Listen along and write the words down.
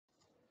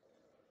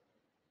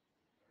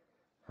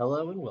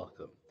Hello and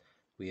welcome.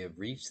 We have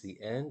reached the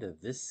end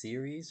of this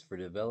series for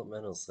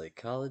developmental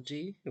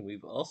psychology, and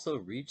we've also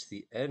reached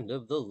the end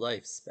of the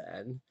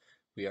lifespan.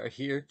 We are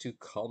here to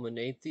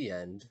culminate the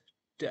end,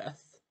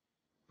 death.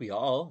 We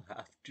all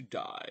have to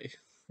die.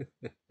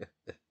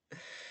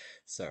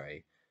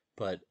 Sorry,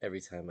 but every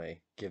time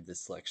I give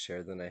this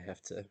lecture, then I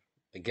have to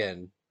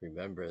again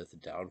remember that the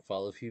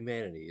downfall of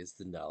humanity is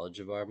the knowledge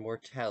of our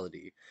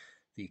mortality.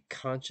 The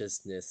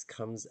consciousness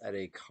comes at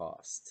a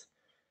cost.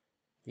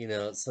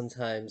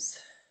 Sometimes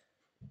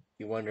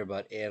you wonder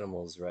about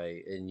animals,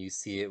 right? And you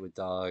see it with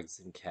dogs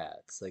and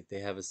cats. Like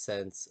they have a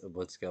sense of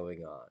what's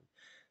going on.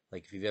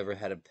 Like if you've ever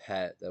had a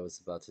pet that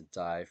was about to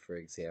die, for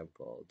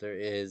example, there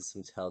is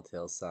some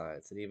telltale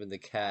signs. And even the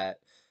cat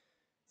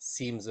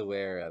seems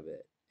aware of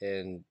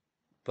it.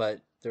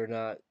 But they're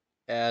not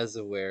as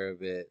aware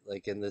of it,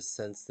 like in the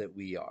sense that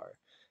we are.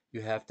 You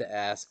have to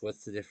ask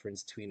what's the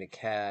difference between a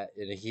cat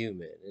and a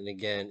human. And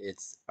again,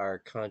 it's our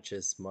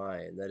conscious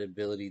mind, that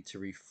ability to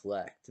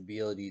reflect, the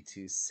ability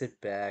to sit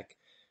back,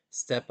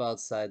 step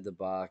outside the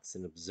box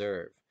and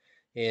observe.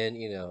 And,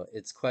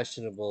 it's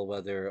questionable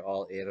whether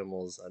all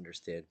animals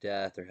understand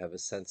death or have a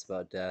sense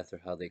about death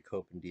or how they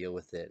cope and deal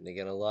with it. And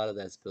again, a lot of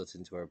that's built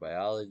into our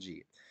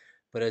biology.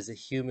 But as a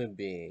human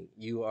being,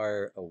 you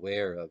are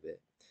aware of it.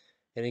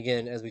 And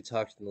again, as we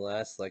talked in the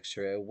last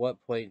lecture, at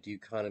what point do you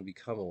kind of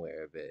become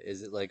aware of it?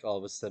 Is it like all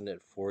of a sudden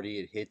at 40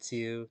 it hits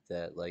you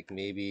that like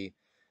maybe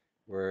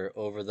we're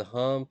over the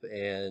hump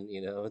and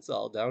it's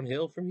all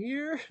downhill from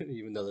here?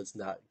 Even though that's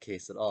not the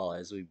case at all,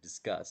 as we've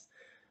discussed.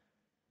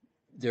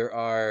 There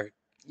are,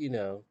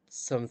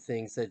 some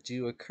things that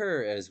do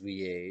occur as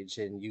we age,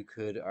 and you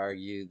could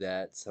argue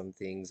that some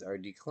things are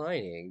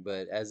declining.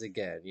 But as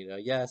again,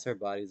 yes, our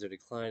bodies are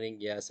declining.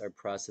 Yes, our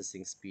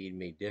processing speed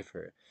may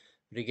differ.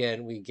 But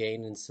again, we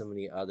gain in so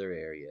many other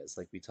areas,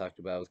 like we talked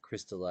about with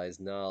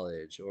crystallized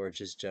knowledge, or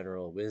just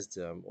general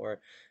wisdom,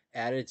 or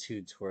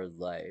attitude toward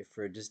life,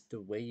 or just the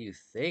way you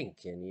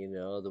think, and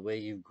the way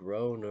you've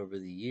grown over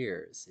the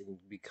years and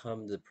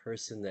become the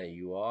person that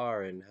you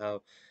are, and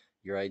how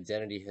your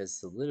identity has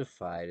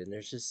solidified. And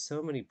there's just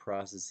so many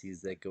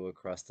processes that go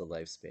across the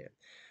lifespan.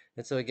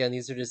 And so again,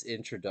 these are just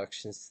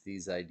introductions to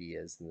these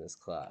ideas in this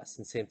class.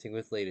 And same thing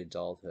with late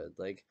adulthood.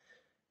 Like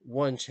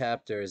one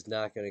chapter is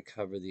not going to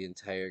cover the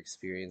entire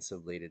experience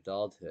of late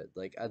adulthood.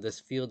 Like this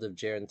field of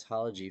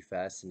gerontology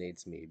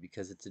fascinates me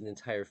because it's an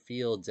entire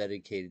field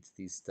dedicated to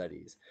these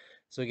studies.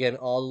 So again,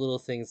 all the little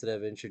things that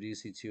I've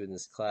introduced you to in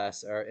this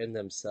class are in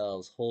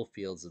themselves whole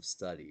fields of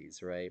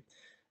studies, right?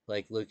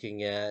 Like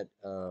looking at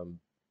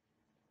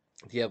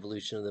the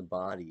evolution of the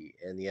body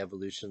and the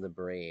evolution of the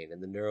brain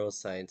and the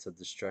neuroscience of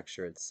the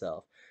structure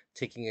itself,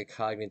 taking a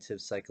cognitive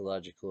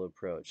psychological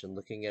approach and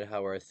looking at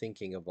how our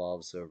thinking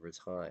evolves over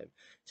time,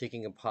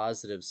 taking a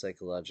positive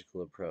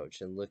psychological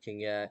approach and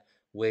looking at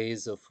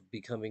ways of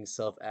becoming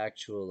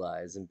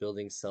self-actualized and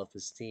building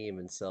self-esteem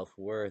and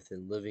self-worth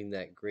and living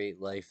that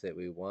great life that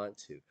we want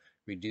to,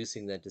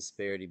 reducing that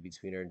disparity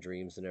between our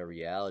dreams and our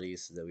reality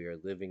so that we are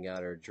living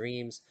out our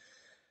dreams,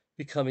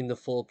 becoming the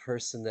full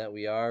person that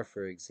we are,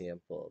 for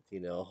example, a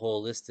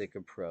holistic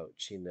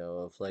approach,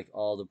 of like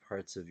all the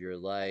parts of your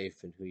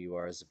life and who you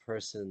are as a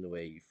person, the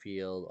way you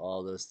feel,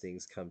 all those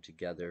things come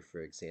together,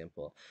 for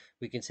example.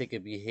 We can take a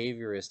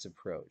behaviorist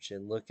approach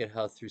and look at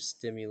how through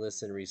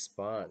stimulus and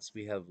response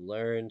we have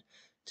learned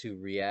to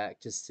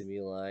react to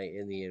stimuli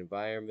in the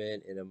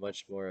environment in a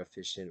much more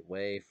efficient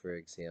way, for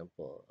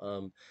example.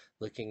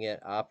 Looking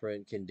at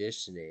operant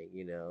conditioning,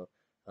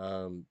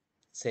 um,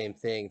 same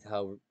thing,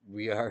 how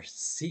we are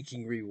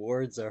seeking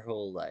rewards our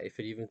whole life,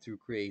 and even through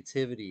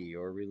creativity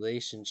or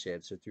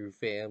relationships or through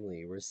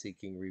family, we're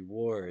seeking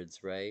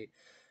rewards, right?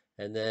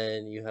 And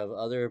then you have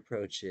other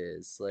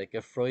approaches like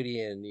a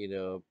Freudian,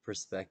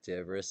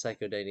 perspective or a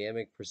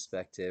psychodynamic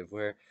perspective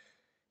where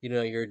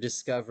you're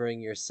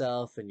discovering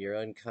yourself and your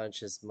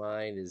unconscious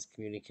mind is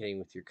communicating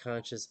with your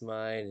conscious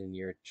mind and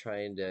you're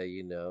trying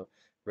to,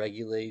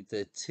 regulate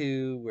the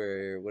two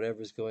where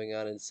whatever's going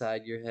on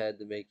inside your head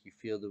to make you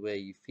feel the way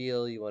you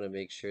feel, you want to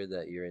make sure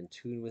that you're in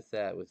tune with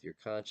that with your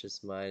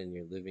conscious mind and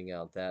you're living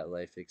out that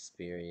life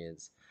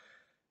experience.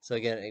 So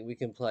again, we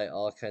can apply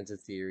all kinds of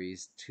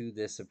theories to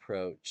this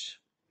approach.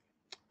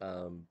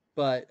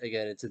 But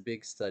again, it's a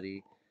big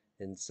study.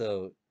 And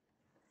so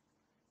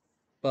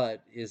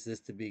but is this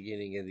the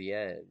beginning of the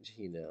end,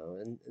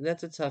 and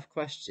that's a tough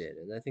question.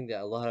 And I think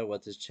that a lot of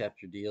what this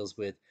chapter deals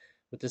with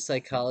the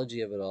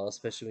psychology of it all,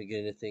 especially when we get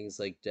into things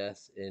like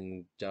death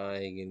and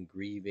dying and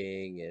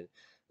grieving and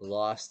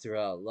loss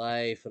throughout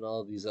life and all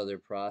of these other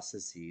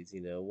processes,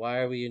 why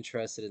are we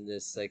interested in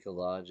this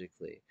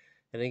psychologically?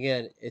 And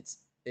again, it's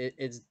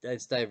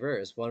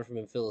diverse, one from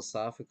a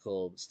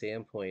philosophical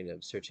standpoint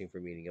of searching for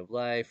meaning of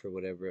life or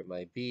whatever it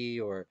might be,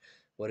 or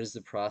what is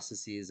the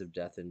processes of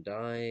death and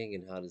dying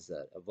and how does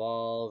that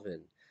evolve,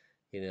 and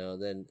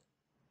then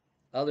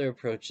other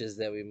approaches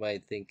that we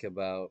might think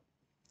about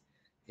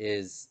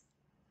is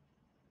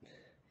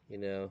you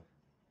know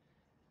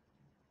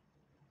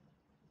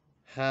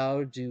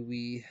how do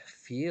we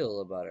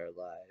feel about our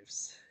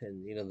lives?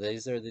 And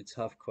these are the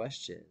tough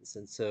questions.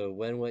 And so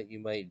when what you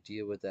might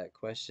deal with that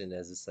question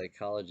as a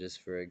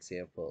psychologist, for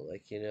example,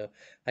 like,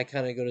 I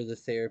kind of go to the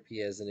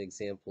therapy as an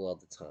example all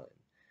the time.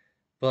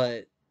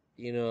 But,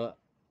 you know,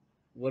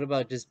 what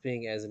about just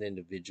being as an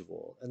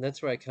individual? And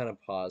that's where I kind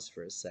of pause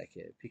for a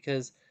second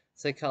because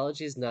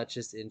psychology is not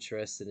just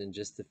interested in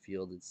just the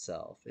field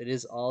itself. It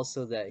is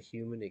also that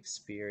human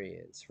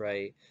experience,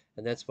 right?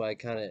 And that's why I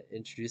kind of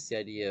introduced the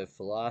idea of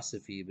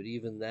philosophy, but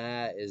even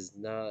that is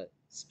not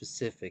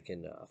specific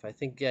enough. I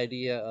think the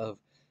idea of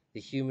the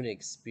human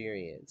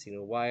experience,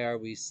 why are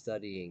we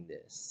studying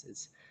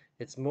this?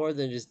 It's more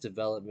than just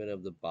development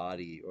of the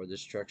body or the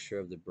structure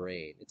of the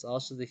brain. It's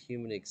also the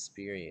human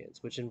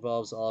experience, which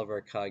involves all of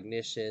our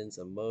cognitions,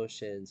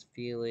 emotions,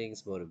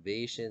 feelings,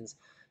 motivations,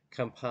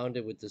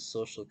 compounded with the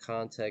social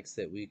context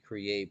that we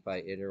create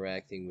by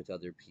interacting with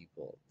other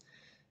people.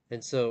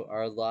 And so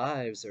our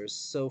lives are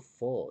so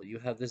full. You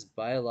have this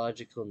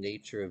biological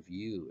nature of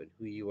you and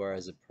who you are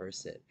as a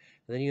person.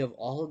 And then you have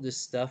all of this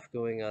stuff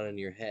going on in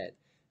your head.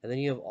 And then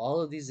you have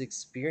all of these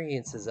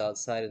experiences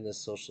outside in the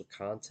social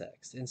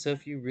context. And so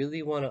if you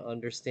really want to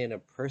understand a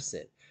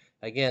person,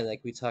 again,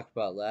 like we talked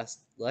about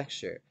last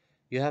lecture,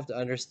 you have to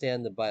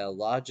understand the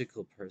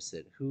biological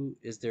person. Who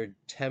is their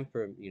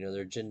temper,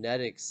 their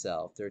genetic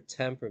self, their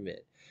temperament.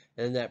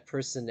 And that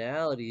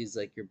personality is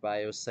like your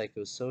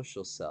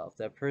biopsychosocial self.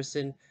 That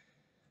person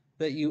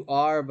that you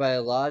are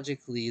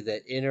biologically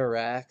that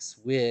interacts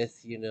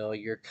with,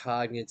 your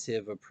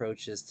cognitive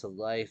approaches to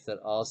life that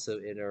also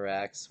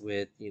interacts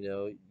with,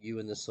 you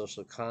in the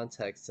social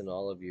context and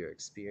all of your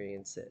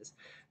experiences.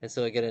 And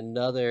so again,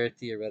 another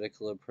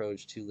theoretical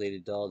approach to late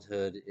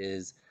adulthood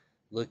is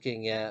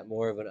looking at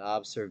more of an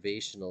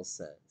observational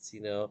sense,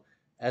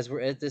 as we're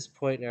at this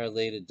point in our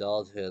late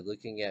adulthood,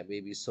 looking at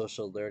maybe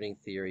social learning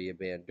theory of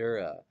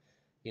Bandura,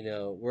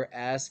 we're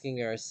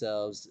asking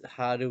ourselves,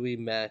 how do we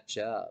match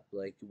up?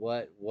 Like,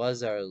 what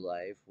was our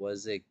life?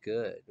 Was it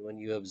good? When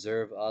you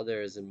observe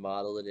others and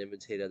model and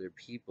imitate other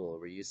people,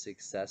 were you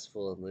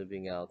successful in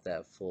living out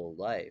that full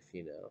life?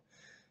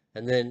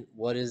 And then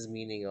what is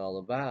meaning all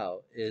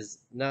about is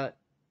not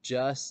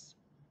just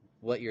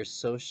what you're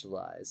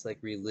socialized, like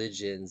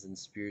religions and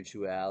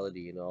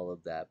spirituality and all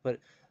of that, but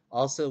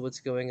also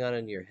what's going on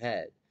in your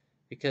head.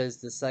 Because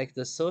the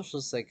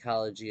social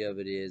psychology of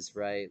it is,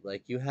 right,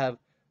 like you have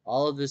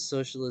all of this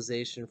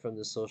socialization from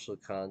the social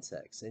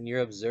context, and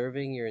you're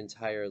observing your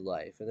entire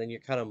life, and then you're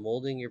kind of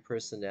molding your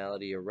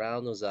personality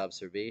around those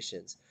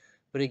observations.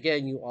 But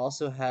again, you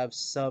also have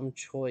some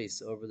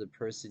choice over the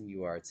person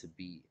you are to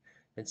be.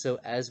 And so,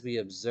 as we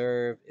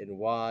observe and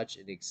watch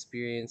and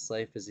experience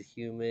life as a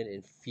human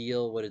and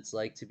feel what it's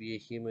like to be a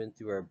human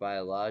through our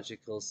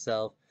biological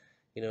self,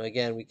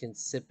 again, we can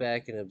sit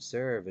back and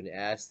observe and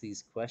ask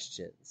these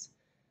questions.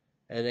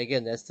 And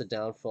again, that's the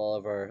downfall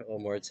of our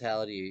own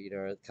mortality.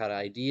 Our kind of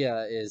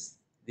idea is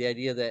the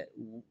idea that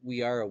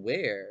we are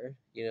aware,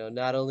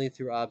 not only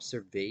through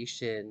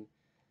observation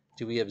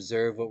do we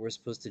observe what we're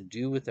supposed to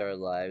do with our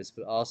lives,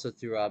 but also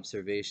through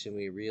observation,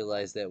 we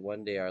realize that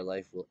one day our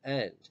life will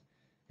end.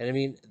 And I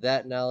mean,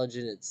 that knowledge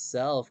in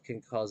itself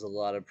can cause a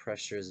lot of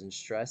pressures and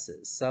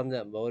stresses, some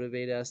that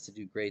motivate us to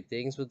do great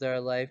things with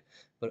our life,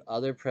 but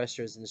other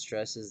pressures and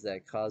stresses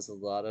that cause a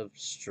lot of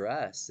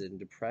stress and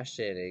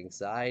depression,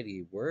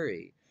 anxiety,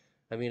 worry.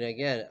 I mean,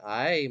 again,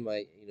 I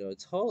might,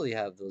 totally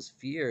have those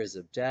fears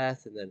of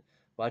death and then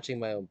watching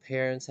my own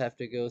parents have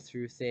to go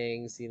through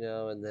things,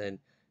 and then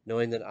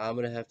knowing that I'm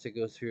going to have to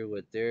go through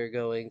what they're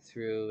going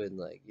through. And,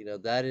 like,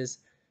 that is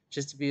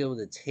just to be able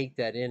to take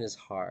that in is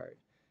hard.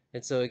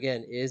 And so,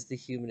 again, is the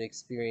human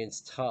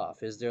experience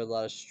tough? Is there a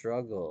lot of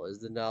struggle? Is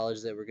the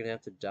knowledge that we're going to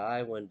have to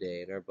die one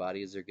day and our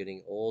bodies are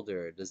getting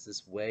older? Does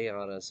this weigh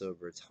on us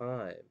over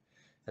time?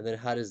 And then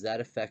how does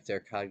that affect our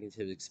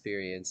cognitive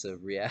experience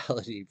of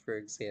reality, for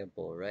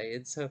example, right?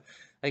 And so,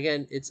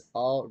 again, it's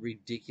all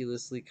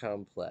ridiculously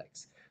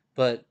complex.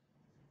 But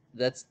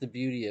that's the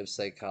beauty of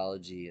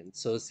psychology and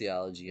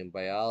sociology and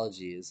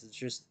biology is it's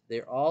just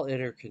they're all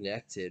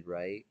interconnected,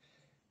 right?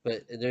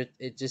 But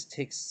it just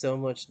takes so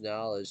much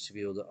knowledge to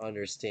be able to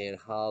understand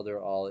how they're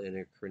all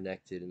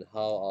interconnected and how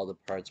all the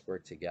parts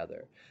work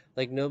together.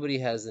 Like nobody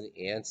has an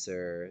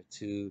answer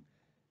to,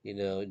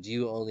 do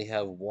you only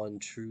have one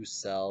true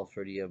self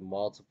or do you have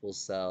multiple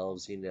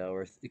selves,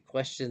 or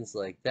questions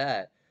like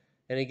that.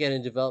 And again,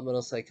 in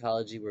developmental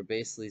psychology, we're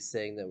basically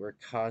saying that we're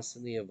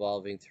constantly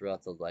evolving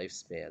throughout the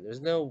lifespan.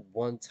 There's no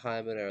one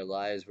time in our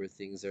lives where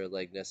things are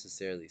like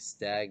necessarily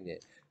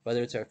stagnant,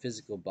 whether it's our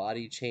physical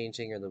body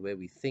changing or the way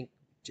we think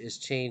is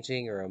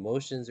changing, or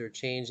emotions are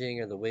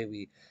changing, or the way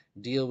we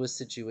deal with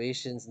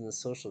situations in the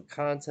social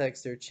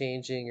context are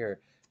changing, or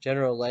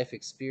general life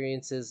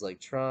experiences like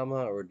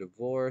trauma or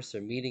divorce,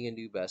 or meeting a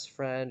new best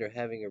friend, or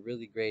having a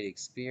really great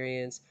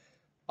experience.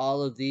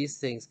 All of these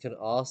things can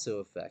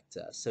also affect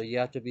us. So you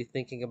have to be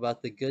thinking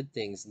about the good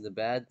things and the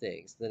bad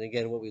things. Then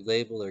again, what we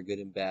label are good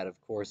and bad, of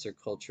course, are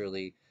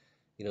culturally,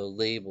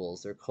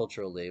 labels. They're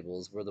cultural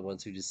labels. We're the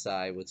ones who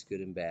decide what's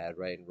good and bad,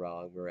 right and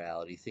wrong,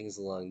 morality, things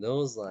along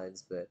those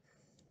lines. But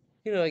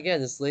Again,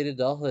 this late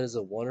adulthood is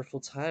a wonderful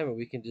time where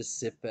we can just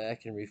sit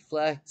back and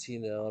reflect,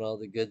 on all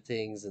the good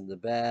things and the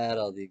bad,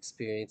 all the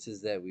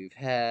experiences that we've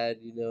had,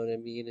 you know what I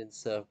mean? And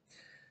so,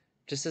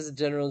 just as a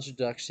general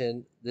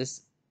introduction,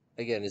 this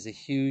again is a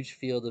huge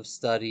field of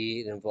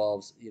study. It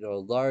involves, a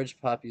large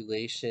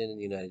population in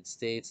the United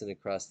States and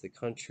across the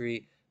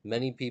country.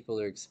 Many people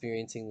are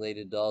experiencing late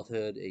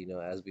adulthood,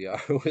 as we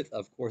are with,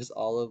 of course,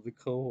 all of the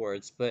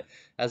cohorts. But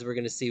as we're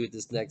going to see with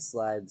this next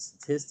slide,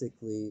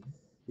 statistically,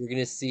 you're going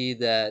to see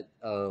that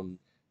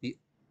the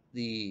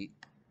the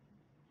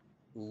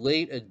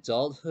late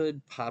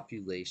adulthood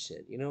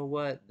population. You know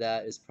what?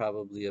 That is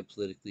probably a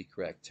politically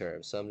correct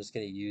term. So I'm just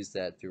going to use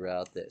that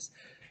throughout this.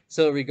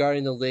 So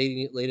regarding the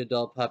late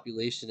adult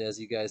population, as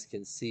you guys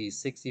can see,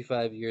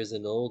 65 years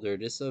and older,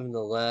 just over the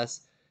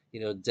last,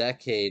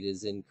 decade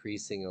is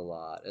increasing a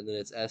lot. And then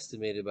it's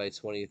estimated by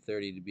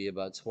 2030 to be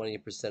about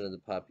 20% of the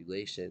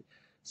population.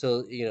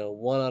 So,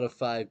 one out of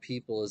five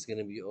people is going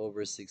to be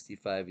over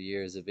 65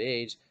 years of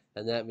age,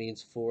 and that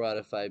means 4 out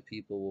of 5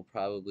 people will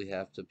probably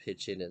have to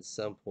pitch in at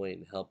some point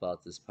and help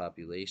out this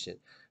population.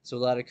 So a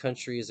lot of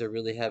countries are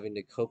really having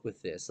to cope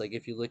with this. Like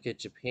if you look at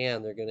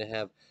Japan, they're going to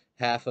have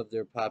half of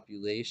their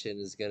population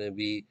is going to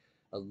be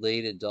a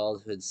late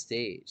adulthood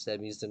stage.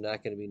 That means they're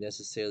not going to be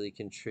necessarily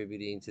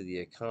contributing to the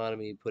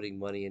economy, putting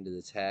money into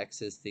the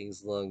taxes,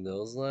 things along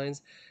those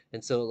lines.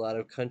 And so a lot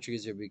of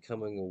countries are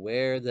becoming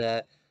aware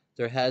that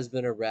there has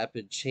been a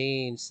rapid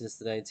change since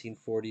the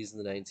 1940s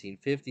and the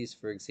 1950s,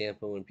 for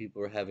example, when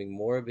people were having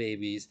more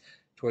babies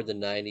toward the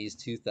 90s,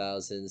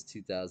 2000s,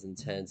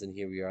 2010s, and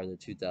here we are in the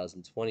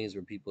 2020s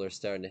where people are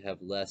starting to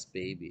have less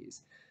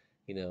babies,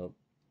 you know.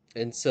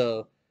 And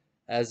so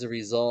as a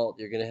result,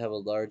 you're going to have a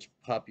large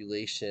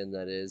population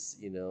that is,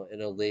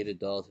 in a late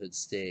adulthood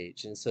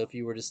stage. And so if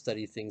you were to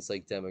study things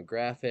like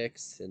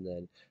demographics and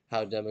then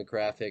how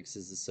demographics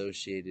is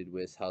associated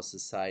with how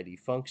society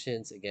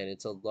functions, again,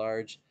 it's a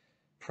large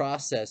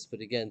process, but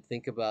again,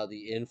 think about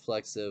the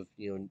influx of,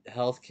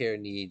 healthcare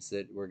needs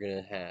that we're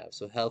going to have.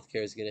 So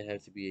healthcare is going to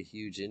have to be a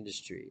huge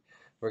industry.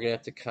 We're going to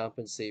have to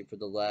compensate for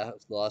the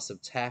loss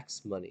of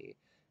tax money.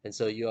 And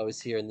so you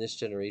always hear in this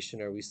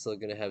generation, are we still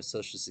going to have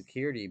Social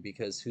Security?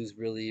 Because who's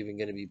really even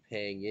going to be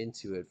paying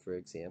into it, for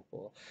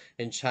example?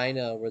 In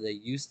China, where they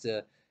used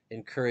to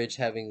encourage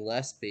having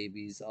less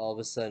babies, all of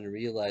a sudden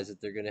realize that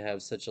they're going to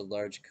have such a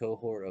large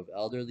cohort of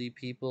elderly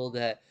people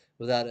that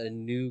without a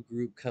new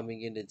group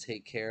coming in to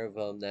take care of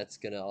them, that's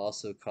going to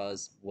also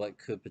cause what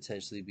could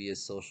potentially be a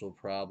social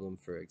problem,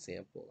 for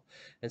example.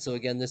 And so,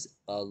 again, this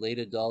late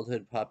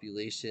adulthood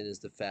population is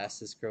the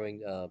fastest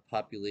growing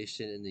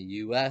population in the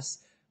US.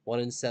 1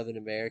 in 7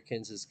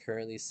 Americans is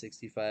currently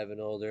 65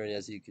 and older, and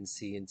as you can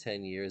see, in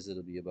 10 years,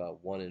 it'll be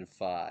about 1 in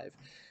 5.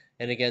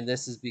 And again,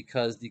 this is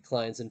because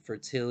declines in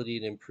fertility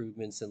and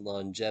improvements in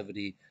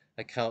longevity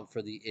account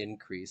for the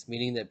increase,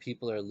 meaning that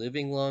people are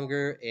living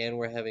longer and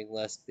we're having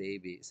less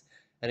babies.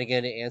 And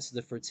again, to answer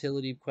the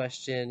fertility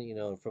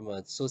question, from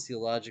a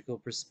sociological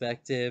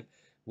perspective,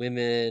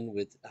 women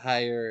with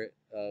higher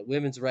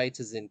women's rights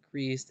has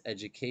increased,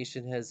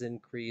 education has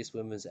increased,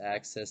 women's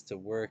access to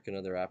work and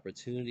other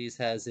opportunities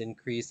has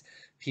increased.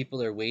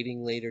 People are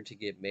waiting later to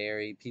get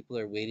married. People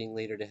are waiting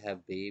later to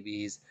have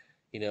babies.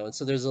 And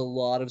so there's a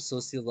lot of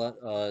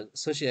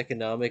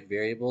socioeconomic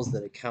variables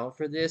that account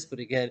for this. But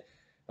again,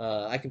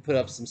 I can put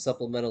up some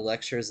supplemental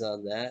lectures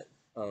on that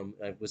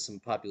with some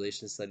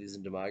population studies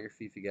and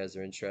demography. If you guys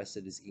are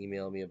interested, just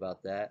email me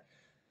about that.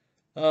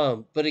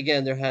 But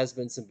again, there has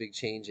been some big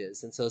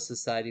changes, and so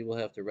society will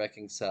have to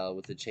reconcile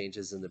with the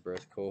changes in the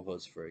birth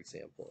cohorts, for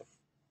example.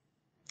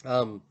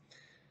 Um,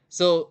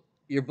 so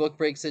your book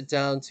breaks it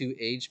down to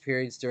age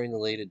periods during the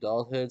late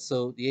adulthood.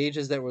 So the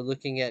ages that we're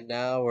looking at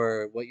now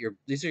are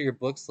these are your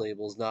book's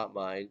labels, not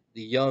mine.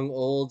 The young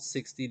old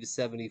 60 to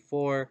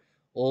 74,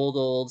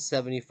 old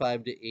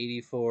 75 to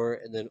 84,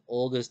 and then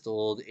oldest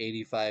old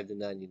 85 to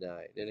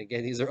 99. And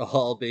again, these are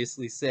all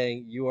basically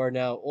saying you are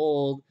now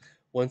old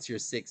once you're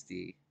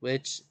 60,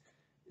 which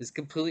is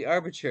completely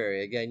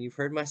arbitrary. Again, you've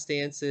heard my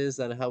stances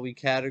on how we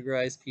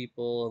categorize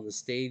people and the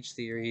stage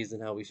theories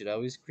and how we should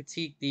always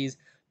critique these,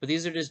 but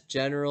these are just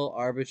general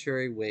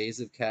arbitrary ways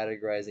of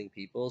categorizing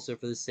people. So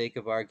for the sake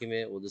of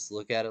argument, we'll just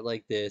look at it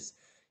like this.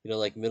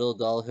 Like middle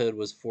adulthood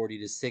was 40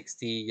 to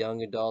 60,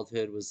 young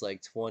adulthood was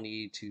like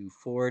 20 to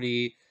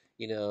 40,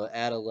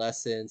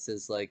 adolescence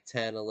is like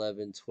 10,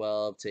 11,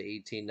 12 to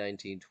 18,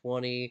 19,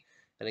 20.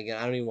 And again,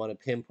 I don't even want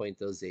to pinpoint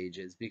those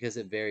ages because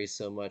it varies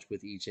so much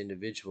with each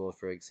individual,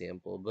 for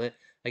example. But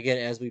again,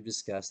 as we've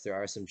discussed, there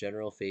are some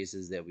general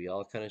phases that we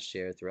all kind of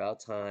share throughout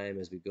time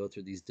as we go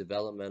through these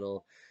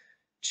developmental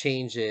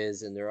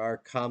changes, and there are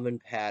common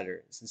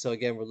patterns. And so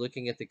again, we're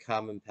looking at the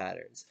common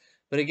patterns.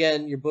 But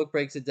again, your book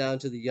breaks it down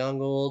to the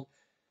young old.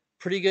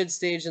 Pretty good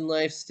stage in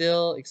life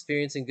still,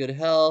 experiencing good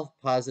health,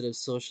 positive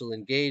social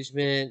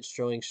engagement,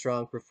 showing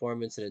strong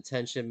performance and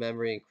attention,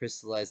 memory, and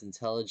crystallized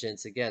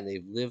intelligence. Again,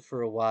 they've lived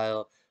for a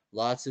while,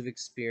 lots of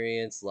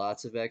experience,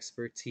 lots of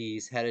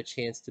expertise, had a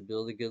chance to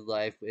build a good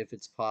life if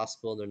it's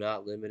possible. They're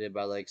not limited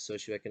by like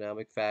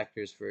socioeconomic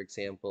factors, for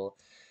example.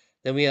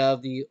 Then we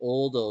have the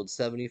old,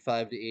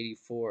 75 to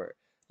 84,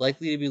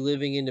 likely to be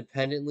living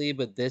independently,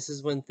 but this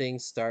is when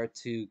things start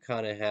to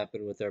kind of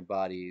happen with our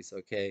bodies,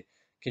 okay?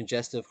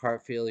 Congestive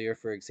heart failure,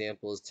 for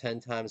example, is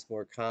 10 times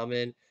more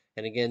common.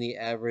 And again, the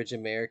average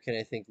American,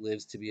 I think,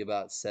 lives to be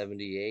about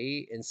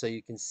 78. And so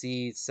you can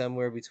see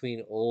somewhere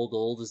between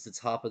old is the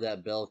top of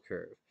that bell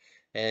curve.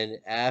 And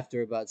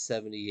after about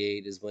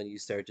 78 is when you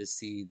start to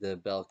see the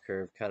bell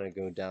curve kind of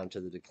go down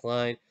to the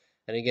decline.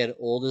 And again,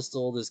 old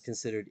is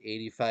considered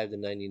 85 to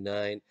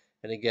 99.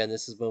 And again,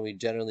 this is when we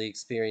generally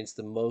experience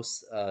the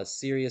most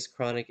serious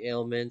chronic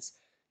ailments.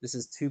 This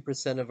is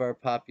 2% of our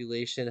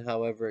population.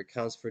 However, it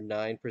counts for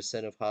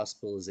 9% of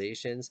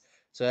hospitalizations.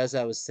 So as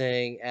I was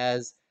saying,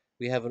 as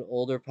we have an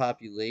older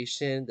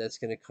population, that's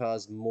going to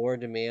cause more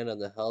demand on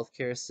the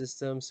healthcare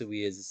system. So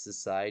we as a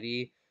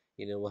society,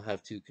 will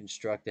have to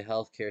construct a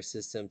healthcare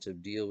system to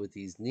deal with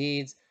these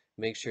needs,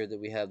 make sure that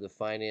we have the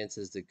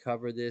finances to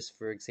cover this,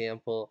 for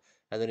example.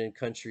 And then in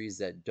countries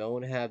that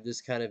don't have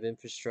this kind of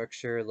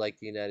infrastructure, like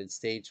the United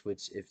States,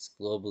 which if it's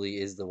globally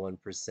is the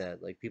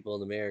 1%, like people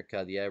in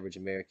America, the average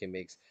American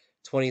makes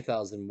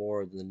 20,000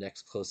 more than the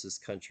next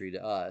closest country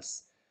to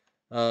us.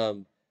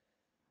 Um,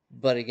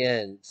 but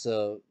again,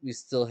 so we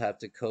still have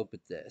to cope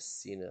with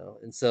this.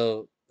 And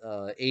so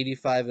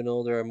 85 and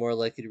older are more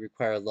likely to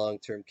require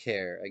long-term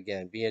care,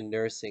 again, be in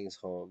nursing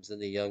homes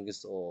and the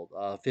youngest old.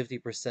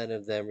 50%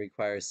 of them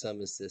require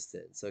some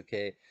assistance,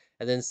 okay?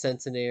 And then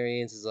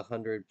centenarians is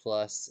 100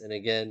 plus, and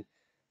again,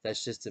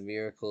 that's just a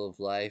miracle of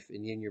life.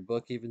 And in your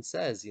book even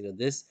says,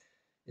 this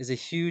is a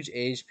huge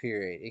age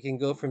period. It can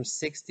go from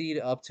 60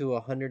 to up to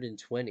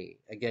 120,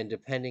 again,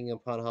 depending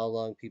upon how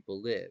long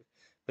people live.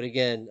 But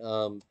again,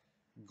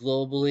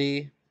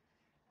 globally,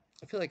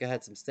 I feel like I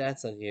had some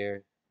stats on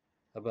here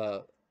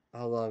about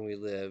how long we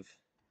live.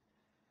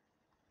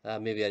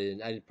 Maybe I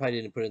didn't. I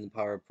probably didn't put it in the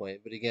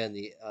PowerPoint. But again,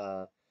 the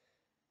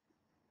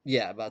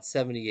yeah, about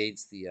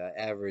 78's the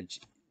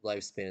average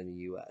lifespan in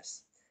the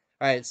U.S.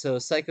 All right, so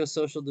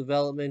psychosocial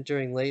development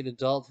during late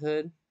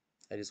adulthood.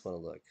 I just want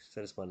to look.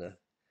 So I just want to.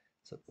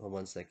 So, hold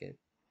 1 second.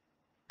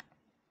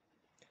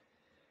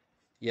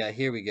 Yeah,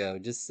 here we go.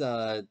 Just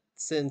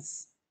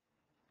since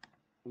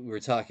we were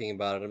talking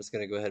about it, I'm just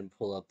going to go ahead and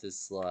pull up this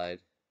slide.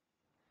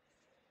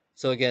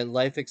 So again,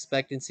 life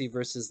expectancy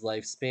versus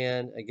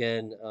lifespan.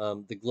 Again,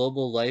 the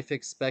global life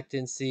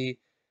expectancy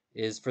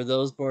is for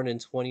those born in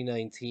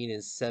 2019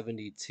 is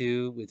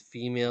 72, with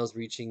females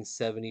reaching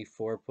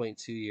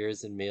 74.2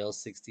 years and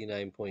males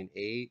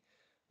 69.8.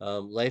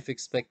 Life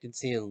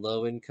expectancy in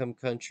low-income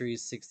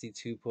countries,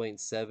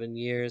 62.7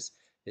 years,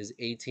 is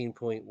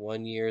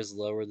 18.1 years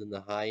lower than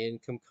the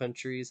high-income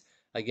countries.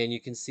 Again,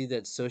 you can see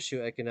that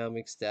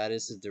socioeconomic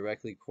status is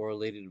directly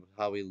correlated with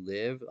how we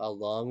live, how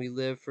long we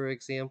live, for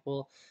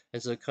example.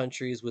 And so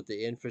countries with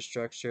the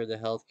infrastructure, the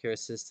healthcare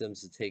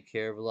systems to take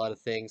care of a lot of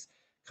things,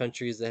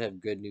 countries that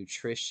have good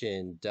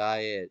nutrition,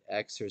 diet,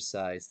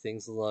 exercise,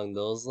 things along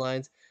those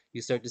lines,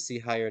 you start to see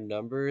higher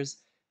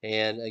numbers.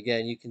 And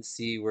again, you can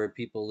see where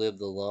people live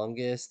the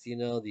longest,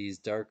 these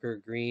darker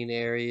green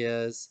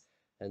areas.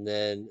 And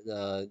then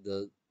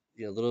the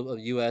little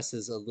US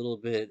is a little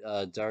bit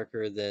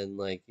darker than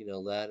like,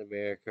 Latin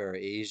America or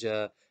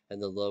Asia,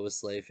 and the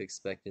lowest life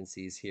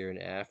expectancies here in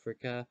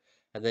Africa.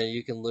 And then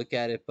you can look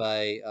at it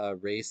by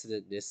race and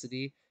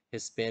ethnicity.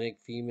 Hispanic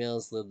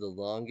females live the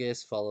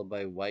longest, followed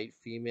by white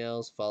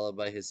females, followed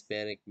by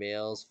Hispanic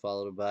males,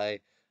 followed by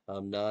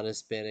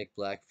non-Hispanic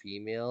black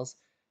females,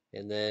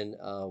 and then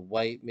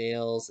white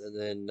males, and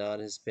then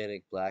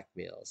non-Hispanic black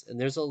males. And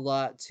there's a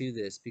lot to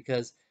this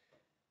because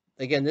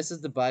again, this is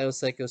the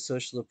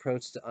biopsychosocial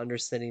approach to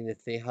understanding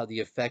how the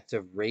effect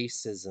of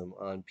racism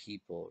on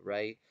people,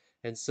 right?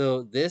 And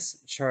so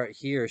this chart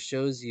here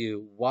shows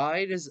you,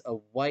 why does a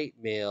white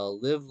male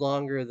live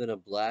longer than a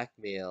black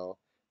male,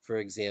 for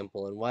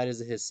example, and why does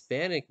a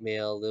Hispanic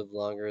male live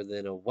longer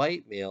than a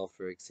white male,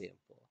 for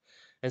example?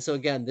 And so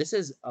again, this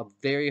is a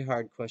very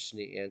hard question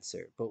to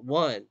answer, but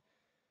one,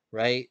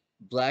 right?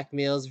 Black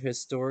males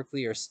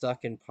historically are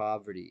stuck in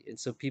poverty. And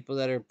so people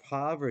that are in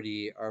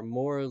poverty are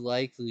more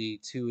likely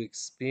to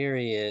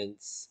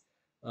experience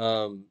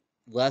um,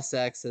 less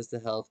access to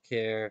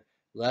healthcare,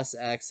 less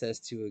access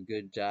to a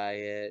good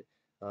diet,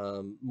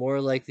 more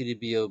likely to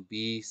be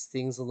obese,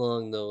 things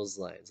along those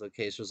lines.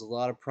 Okay, so there's a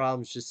lot of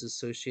problems just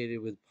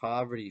associated with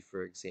poverty,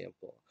 for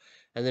example.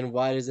 And then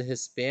why does a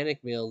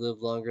Hispanic male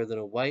live longer than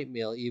a white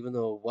male, even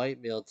though a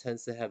white male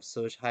tends to have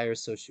higher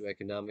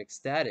socioeconomic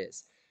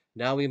status?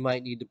 Now we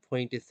might need to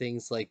point to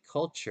things like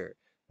culture.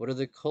 What are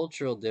the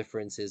cultural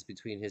differences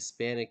between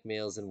Hispanic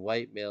males and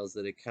white males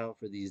that account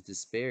for these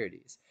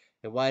disparities?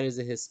 And why does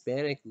a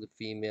Hispanic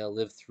female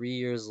live 3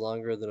 years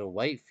longer than a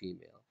white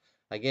female?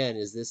 Again,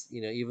 is this,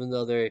 even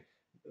though they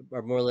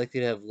are more likely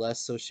to have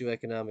less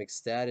socioeconomic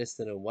status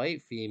than a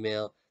white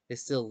female, they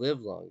still live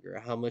longer.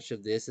 How much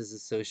of this is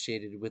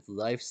associated with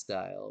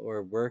lifestyle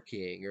or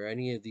working or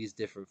any of these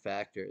different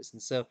factors?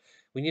 And so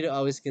we need to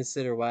always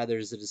consider why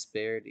there's a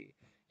disparity.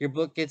 Your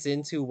book gets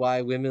into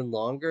why women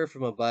longer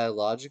from a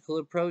biological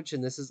approach,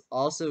 and this is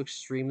also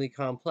extremely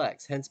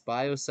complex, hence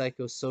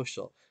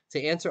biopsychosocial.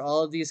 To answer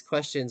all of these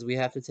questions, we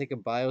have to take a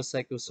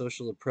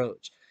biopsychosocial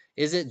approach.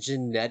 Is it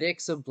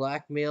genetics of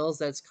black males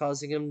that's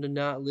causing them to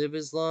not live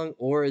as long,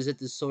 or is it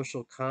the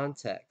social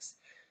context?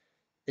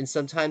 And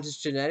sometimes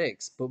it's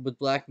genetics, but with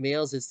black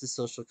males, it's the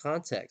social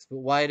context. But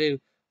why do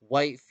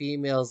white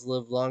females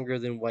live longer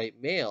than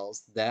white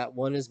males? That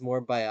one is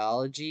more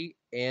biology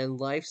and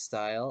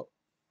lifestyle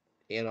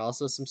and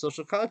also some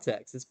social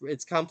context.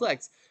 It's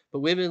complex. But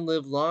women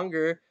live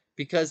longer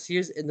because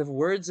here's in the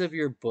words of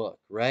your book,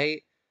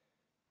 right?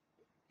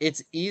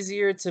 It's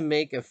easier to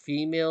make a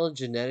female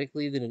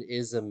genetically than it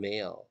is a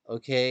male,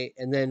 okay?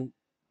 And then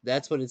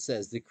that's what it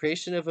says. The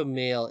creation of a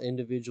male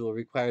individual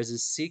requires a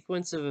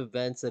sequence of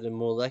events at a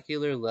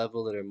molecular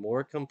level that are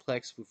more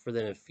complex for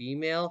than a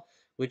female,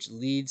 which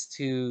leads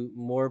to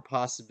more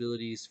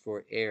possibilities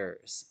for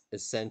errors,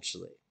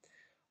 essentially.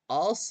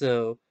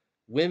 Also,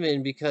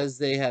 women, because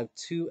they have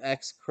two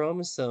X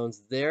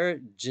chromosomes, their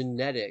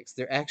genetics,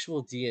 their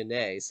actual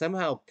DNA,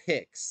 somehow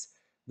picks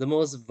the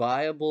most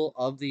viable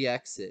of the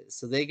X's.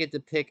 So they get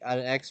to pick an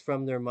X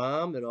from their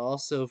mom and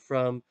also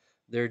from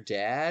their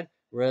dad,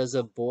 whereas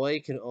a boy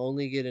can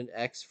only get an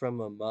X from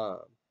a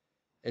mom.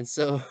 And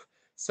so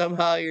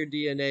somehow your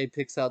DNA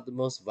picks out the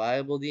most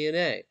viable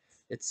DNA.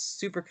 It's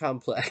super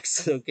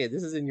complex. Okay,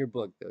 this is in your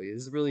book though.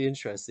 This is really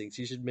interesting.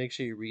 So you should make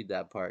sure you read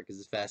that part because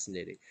it's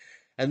fascinating.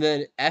 And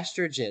then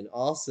estrogen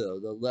also.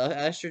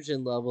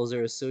 Estrogen levels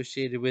are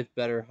associated with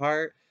better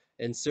heart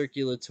and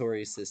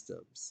circulatory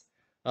systems.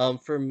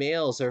 For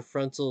males, our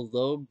frontal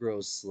lobe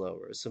grows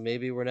slower, so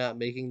maybe we're not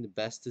making the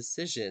best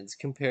decisions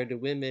compared to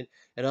women,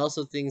 and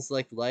also things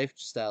like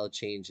lifestyle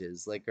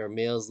changes, like are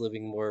males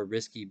living more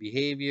risky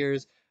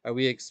behaviors? Are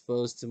we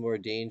exposed to more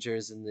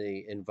dangers in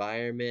the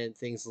environment?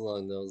 Things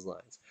along those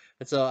lines.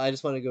 And so I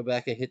just want to go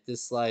back and hit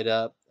this slide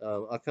up.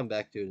 I'll come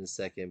back to it in a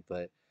second,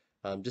 but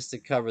just to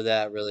cover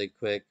that really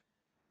quick.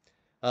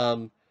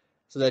 Um,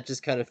 so that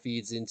just kind of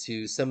feeds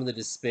into some of the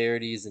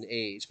disparities in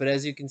age. But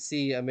as you can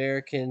see,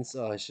 Americans,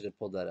 oh, I should have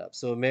pulled that up.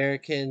 So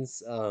Americans,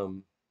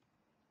 the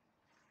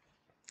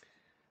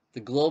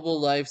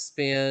global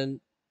lifespan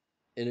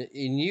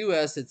in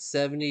US it's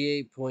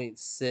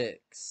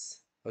 78.6.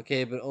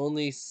 Okay, but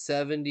only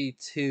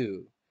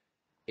 72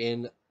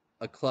 in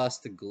across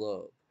the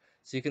globe.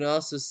 So you can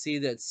also see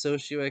that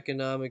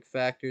socioeconomic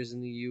factors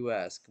in the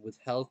US with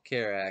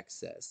healthcare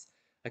access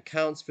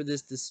accounts for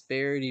this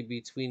disparity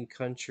between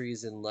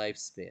countries and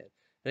lifespan.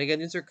 And again,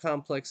 these are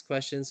complex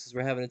questions because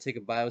we're having to take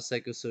a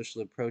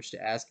biopsychosocial approach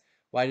to ask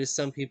why do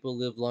some people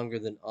live longer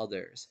than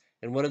others?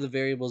 And what are the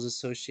variables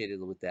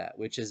associated with that?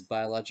 Which is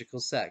biological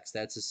sex,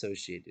 that's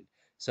associated.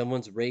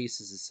 Someone's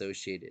race is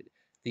associated.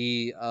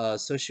 The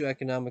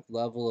socioeconomic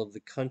level of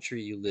the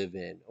country you live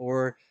in,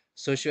 or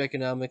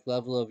socioeconomic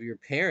level of your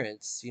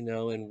parents,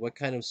 and what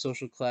kind of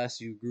social class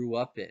you grew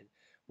up in.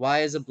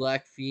 Why is a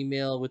black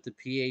female with a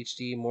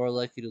PhD more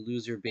likely to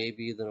lose her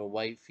baby than a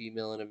white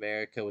female in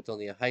America with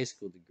only a high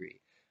school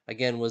degree?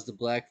 Again, was the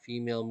black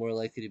female more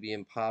likely to be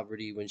in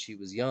poverty when she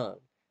was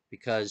young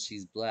because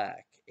she's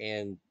black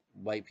and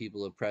white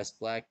people oppress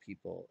black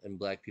people and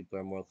black people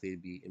are more likely to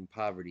be in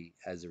poverty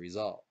as a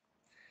result?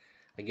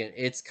 Again,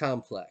 it's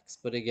complex,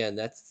 but again,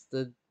 that's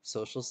the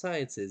social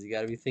sciences. You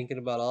got to be thinking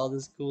about all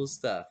this cool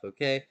stuff,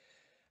 okay?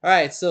 All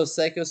right, so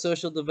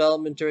psychosocial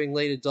development during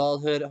late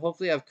adulthood.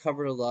 Hopefully, I've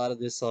covered a lot of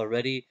this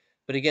already.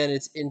 But again,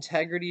 it's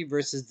integrity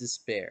versus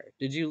despair.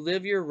 Did you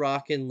live your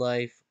rockin'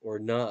 life or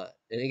not?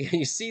 And again,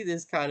 you see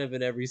this kind of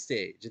in every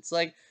stage. It's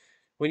like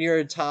when you're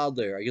a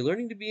toddler, are you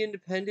learning to be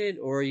independent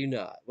or are you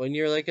not? When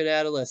you're like an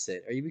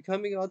adolescent, are you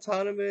becoming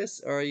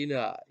autonomous or are you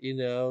not?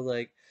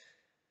 Like,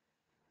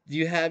 do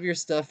you have your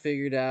stuff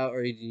figured out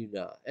or do you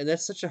not? And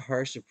that's such a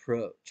harsh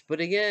approach. But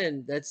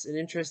again, that's an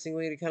interesting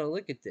way to kind of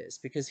look at this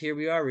because here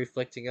we are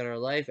reflecting on our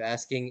life,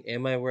 asking,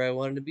 am I where I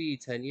wanted to be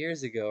 10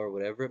 years ago or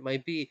whatever it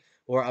might be?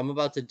 Or I'm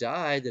about to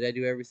die. Did I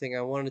do everything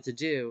I wanted to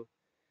do?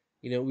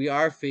 We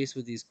are faced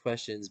with these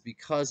questions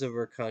because of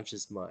our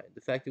conscious mind.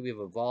 The fact that we have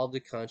evolved a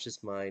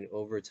conscious mind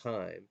over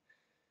time,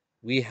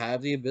 we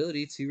have the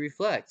ability to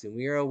reflect and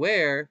we are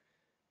aware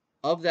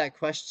of that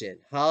question.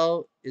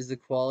 How is the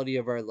quality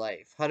of our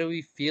life? How do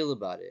we feel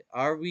about it?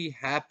 Are we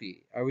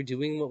happy? Are we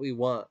doing what we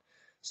want?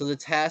 So the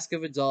task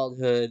of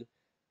adulthood,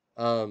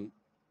 um,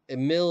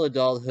 and middle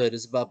adulthood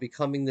is about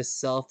becoming the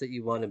self that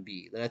you want to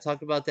be. And I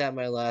talked about that in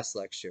my last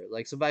lecture.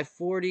 Like, so by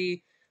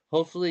 40,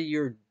 hopefully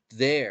you're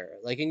there.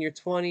 Like in your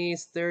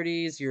 20s,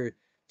 30s, you're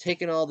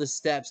taking all the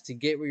steps to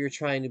get where you're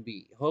trying to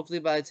be. Hopefully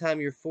by the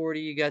time you're 40,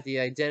 you got the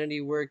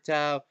identity worked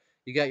out.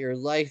 You got your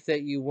life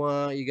that you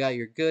want. You got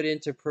your good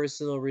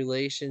interpersonal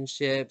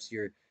relationships.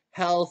 You're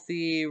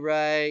healthy,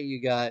 right?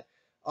 You got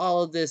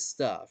all of this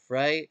stuff,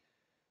 right?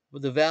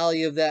 With the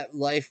value of that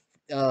life.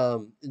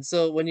 And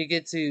so when you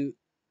get to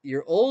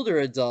your older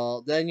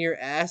adult, then you're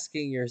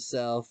asking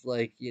yourself,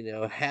 like,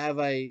 have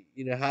I,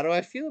 how do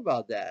I feel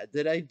about that?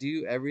 Did I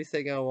do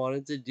everything I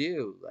wanted to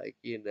do? Like,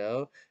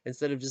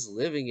 instead of just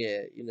living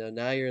it,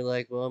 now you're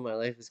like, well, my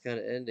life is kind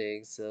of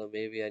ending, so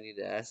maybe I need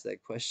to ask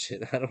that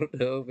question. I don't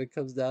know if it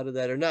comes down to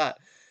that or not.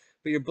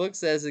 But your book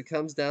says it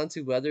comes down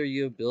to whether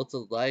you have built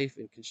a life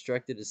and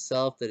constructed a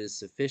self that is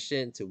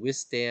sufficient to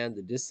withstand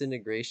the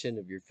disintegration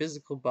of your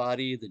physical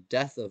body, the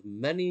death of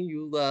many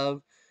you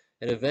love,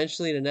 and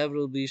eventually and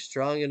inevitably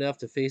strong enough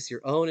to face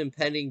your own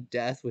impending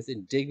death with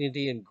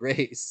indignity and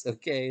grace.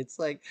 Okay, it's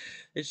like,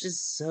 it's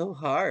just so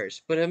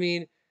harsh. But I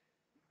mean,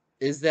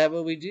 is that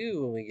what we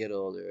do when we get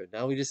older?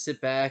 Now we just sit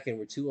back and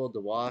we're too old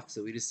to walk,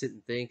 so we just sit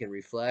and think and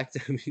reflect.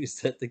 I mean, is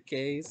that the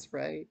case,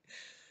 right?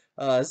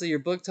 So your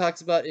book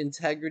talks about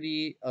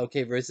integrity,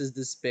 okay, versus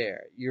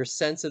despair. Your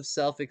sense of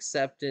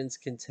self-acceptance,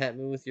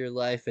 contentment with your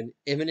life, and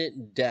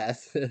imminent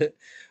death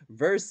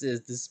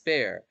versus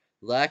despair,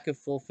 lack of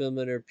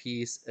fulfillment or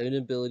peace,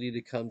 inability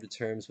to come to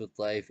terms with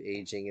life,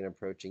 aging, and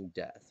approaching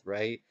death,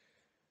 right?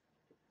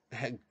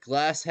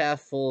 Glass half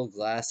full,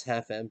 glass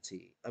half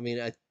empty. I mean,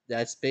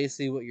 that's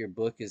basically what your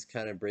book is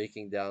kind of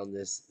breaking down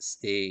this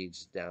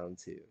stage down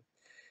to.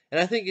 And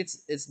I think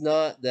it's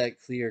not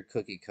that clear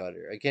cookie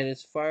cutter. Again,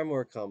 it's far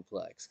more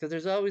complex because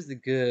there's always the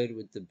good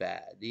with the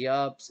bad, the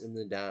ups and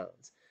the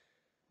downs.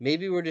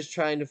 Maybe we're just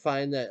trying to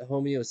find that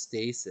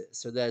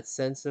homeostasis or that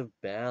sense of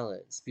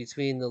balance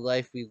between the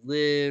life we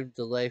lived,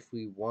 the life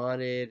we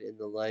wanted, and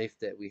the life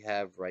that we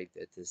have right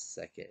at this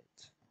second,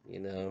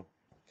 you know?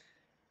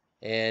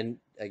 And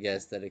I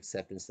guess that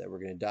acceptance that we're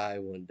going to die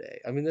one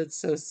day. I mean, that's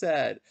so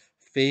sad.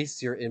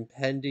 Face your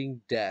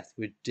impending death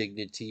with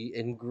dignity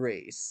and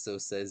grace, so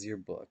says your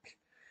book.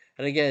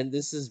 And again,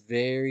 this is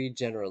very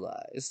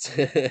generalized,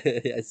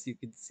 as you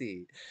can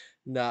see,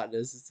 not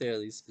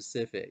necessarily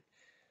specific.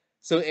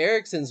 So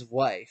Erickson's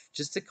wife,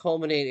 just to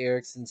culminate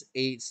Erickson's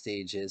 8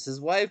 stages,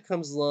 his wife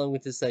comes along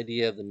with this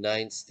idea of the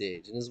ninth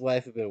stage, and his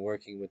wife had been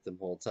working with them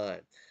whole time.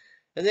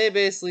 And they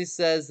basically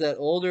says that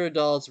older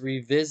adults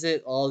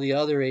revisit all the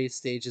other 8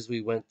 stages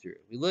we went through.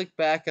 We look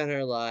back on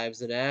our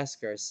lives and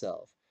ask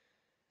ourselves,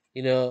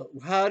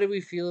 how do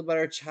we feel about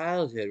our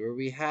childhood? Were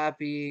we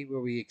happy?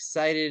 Were we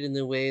excited in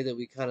the way that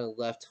we kind of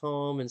left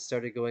home and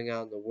started going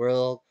out in the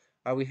world?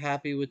 Are we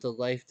happy with the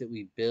life that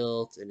we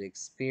built and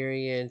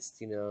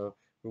experienced? Were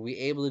we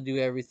able to do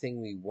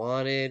everything we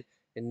wanted?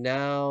 And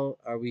now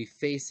are we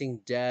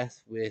facing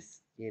death with,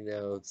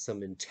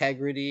 some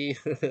integrity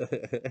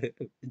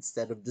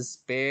instead of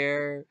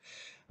despair?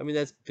 I mean,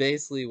 that's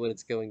basically what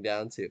it's going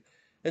down to.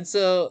 And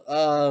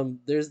so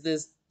there's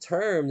this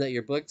term that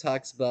your book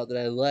talks about that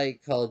I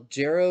like called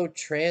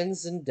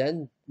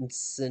gerotranscendence.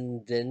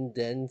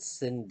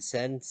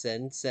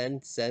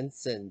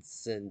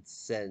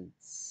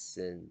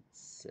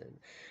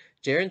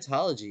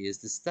 Gerontology is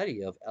the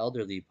study of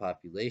elderly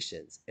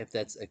populations, if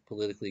that's a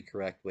politically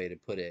correct way to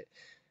put it.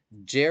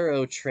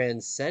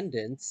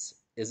 Gerotranscendence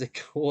is a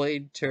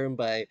coined term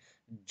by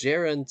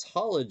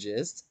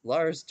gerontologist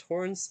Lars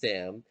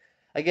Tornstam.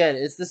 Again,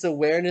 it's this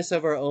awareness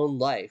of our own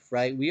life,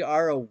 right? We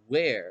are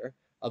aware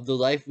of the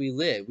life we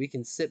live. We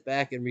can sit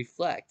back and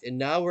reflect. And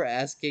now we're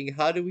asking,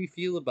 how do we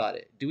feel about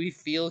it? Do we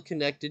feel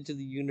connected to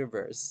the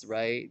universe,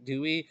 right?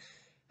 Do we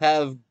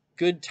have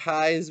good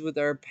ties with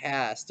our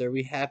past? Are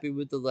we happy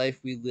with the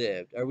life we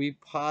lived? Are we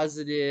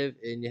positive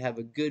and have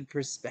a good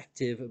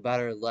perspective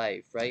about our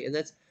life, right? And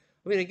that's,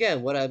 I mean,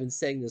 again, what I've been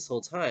saying this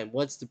whole time.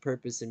 What's the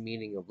purpose and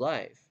meaning of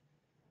life?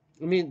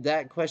 I mean,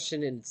 that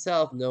question in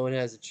itself, no one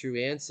has a true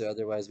answer.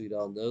 Otherwise, we'd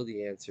all know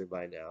the answer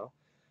by now.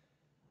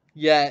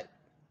 Yet,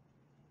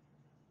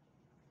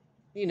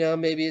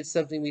 maybe it's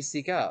something we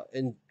seek out.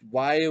 And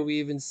why are we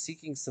even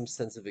seeking some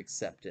sense of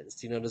acceptance?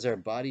 Does our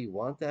body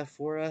want that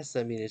for us?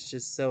 I mean, it's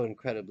just so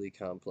incredibly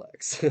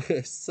complex.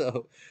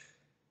 So,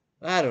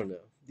 I don't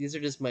know. These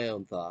are just my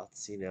own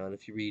thoughts, and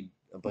if you read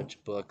a bunch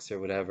of books or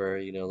whatever,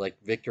 like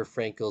Viktor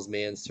Frankl's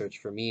Man's Search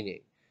for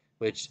Meaning,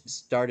 which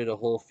started a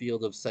whole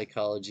field of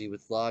psychology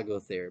with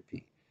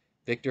logotherapy.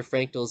 Viktor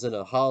Frankl's in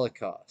a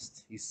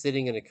Holocaust. He's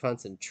sitting in a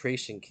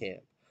concentration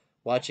camp,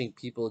 watching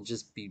people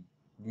just be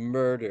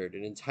murdered,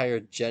 an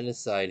entire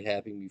genocide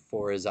happening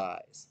before his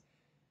eyes.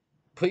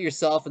 Put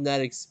yourself in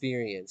that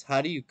experience.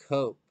 How do you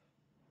cope?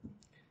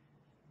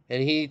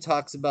 And he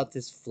talks about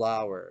this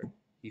flower.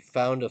 He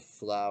found a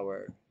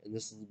flower, and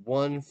this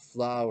one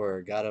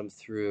flower got him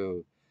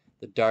through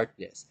the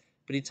darkness.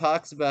 But he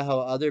talks about how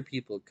other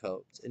people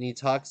coped, and he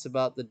talks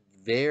about the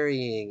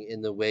varying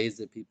in the ways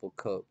that people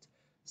coped.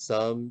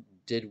 Some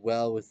did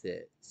well with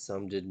it,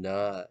 some did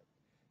not.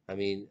 I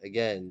mean,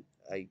 again,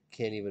 I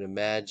can't even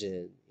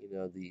imagine,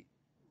 the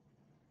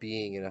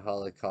being in a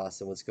Holocaust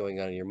and what's going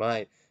on in your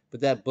mind. But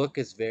that book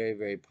is very,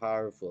 very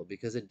powerful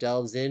because it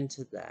delves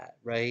into that,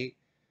 right?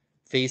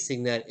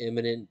 Facing that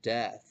imminent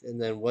death. And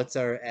then what's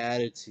our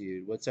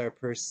attitude? What's our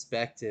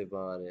perspective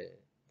on it?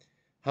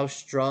 How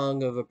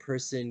strong of a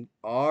person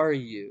are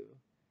you?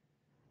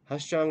 How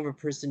strong of a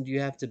person do you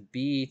have to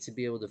be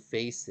able to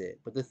face it?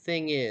 But the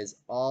thing is,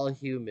 all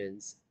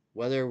humans,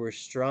 whether we're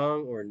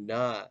strong or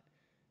not,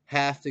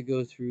 have to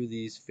go through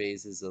these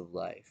phases of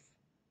life.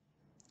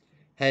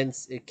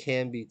 Hence, it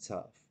can be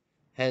tough.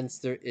 Hence,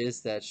 there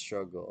is that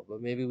struggle.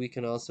 But maybe we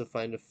can also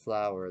find a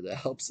flower that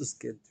helps us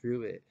get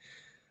through it.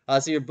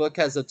 So your book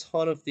has a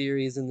ton of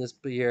theories in this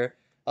here.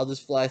 I'll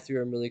just fly through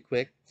them really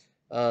quick.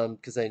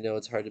 because I know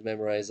it's hard to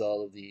memorize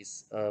all of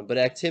these. But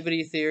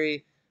activity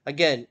theory,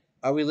 again,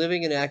 are we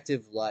living an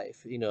active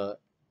life?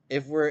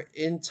 If we're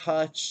in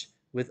touch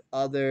with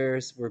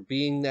others, we're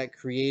being that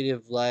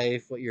creative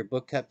life, what your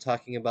book kept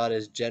talking about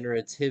is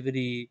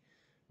generativity,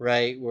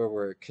 right? Where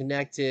we're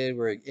connected,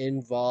 we're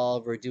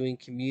involved, we're doing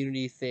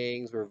community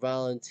things, we're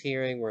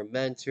volunteering, we're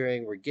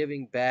mentoring, we're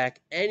giving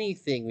back,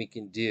 anything we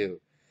can do.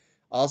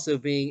 Also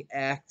being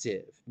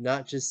active,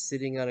 not just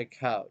sitting on a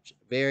couch.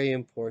 Very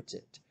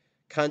important.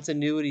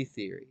 Continuity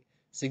theory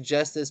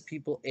suggests as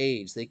people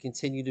age, they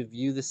continue to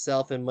view the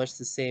self in much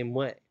the same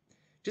way.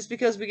 Just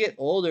because we get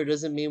older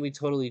doesn't mean we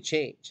totally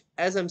change.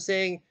 As I'm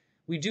saying,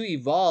 we do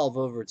evolve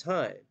over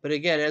time. But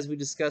again, as we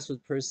discussed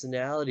with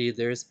personality,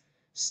 there's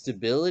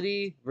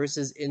stability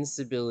versus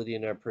instability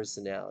in our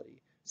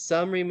personality.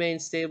 Some remain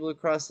stable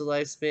across the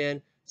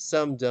lifespan,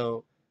 some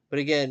don't. But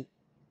again,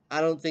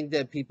 I don't think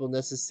that people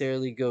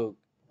necessarily go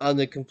on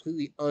the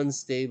completely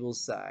unstable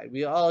side.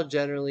 We all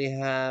generally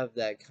have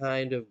that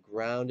kind of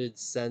grounded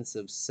sense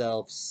of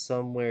self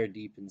somewhere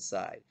deep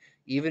inside,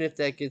 even if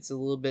that gets a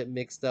little bit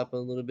mixed up and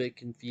a little bit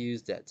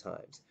confused at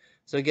times.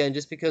 So again,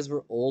 just because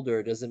we're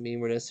older doesn't mean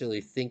we're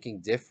necessarily thinking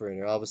different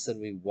or all of a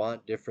sudden we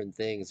want different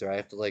things or I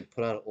have to like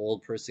put on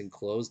old person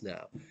clothes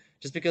now.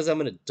 Just because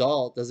I'm an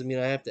adult doesn't mean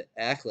I have to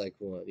act like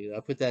one. I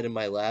put that in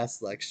my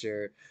last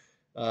lecture.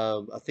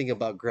 I think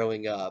about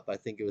growing up. I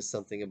think it was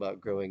something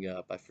about growing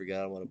up. I forgot.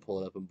 I don't want to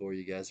pull it up and bore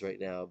you guys right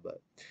now.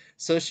 But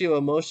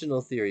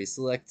socio-emotional theory,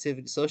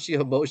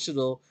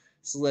 socio-emotional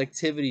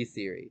selectivity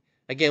theory.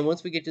 Again,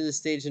 once we get to this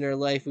stage in our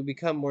life, we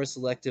become more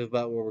selective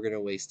about what we're going to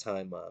waste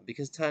time on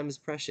because time is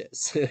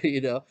precious,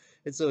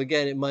 And so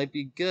again, it might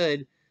be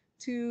good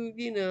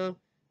to,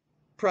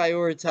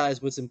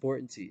 prioritize what's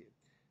important to you.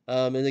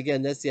 And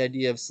again, that's the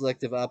idea of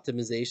selective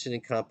optimization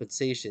and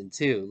compensation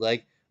too.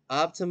 Like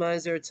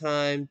optimize our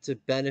time to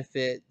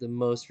benefit the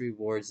most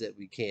rewards that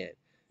we can.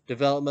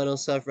 Developmental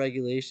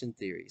self-regulation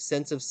theory,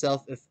 sense of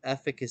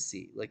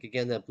self-efficacy, like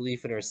again, that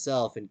belief in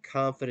ourself and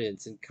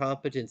confidence and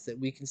competence that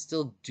we can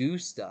still do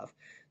stuff.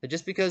 That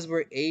just because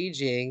we're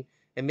aging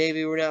and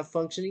maybe we're not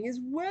functioning as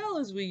well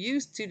as we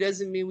used to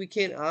doesn't mean we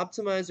can't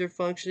optimize our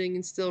functioning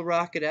and still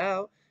rock it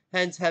out.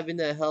 Hence, having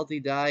that healthy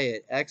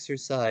diet,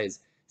 exercise,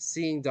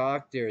 seeing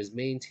doctors,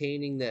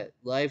 maintaining that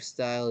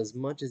lifestyle as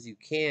much as you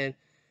can,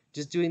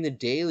 just doing the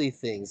daily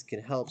things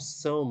can help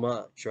so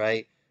much,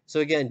 right? So,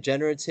 again,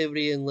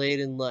 generativity and late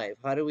in life.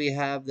 How do we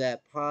have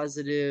that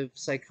positive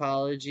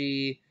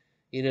psychology,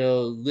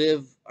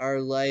 live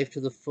our life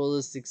to the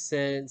fullest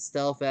extent,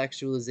 self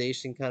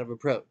actualization kind of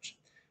approach?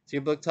 So,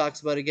 your book talks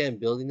about, again,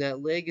 building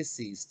that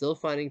legacy, still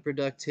finding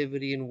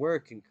productivity in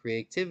work and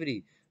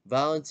creativity,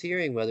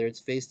 volunteering, whether it's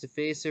face to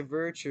face or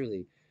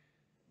virtually,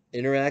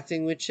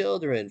 interacting with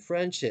children,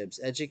 friendships,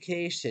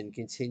 education,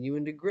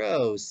 continuing to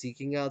grow,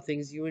 seeking out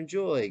things you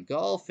enjoy,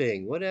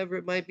 golfing, whatever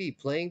it might be,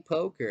 playing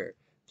poker,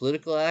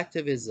 political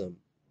activism.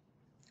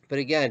 But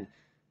again,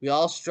 we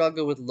all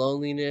struggle with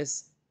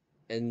loneliness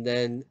and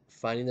then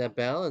finding that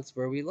balance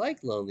where we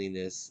like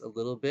loneliness a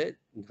little bit.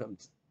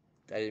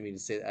 I didn't mean to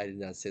say that. I did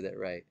not say that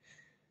right.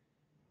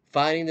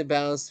 Finding the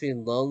balance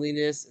between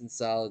loneliness and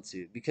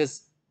solitude.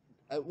 Because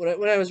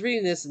when I was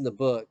reading this in the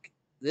book,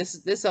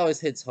 this always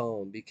hits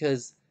home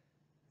because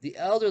the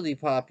elderly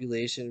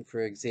population,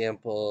 for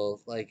example,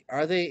 like,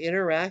 are they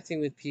interacting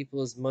with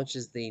people as much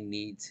as they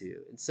need to?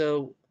 And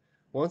so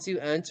once you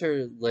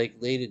enter like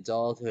late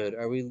adulthood,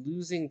 are we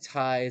losing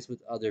ties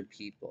with other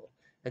people?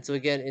 And so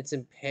again, it's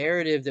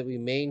imperative that we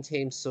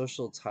maintain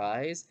social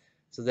ties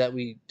so that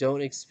we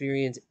don't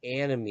experience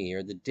anomie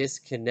or the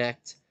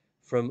disconnect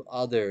from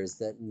others,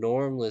 that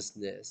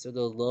normlessness or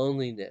the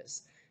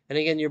loneliness. And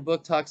again, your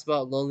book talks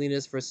about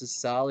loneliness versus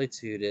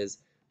solitude as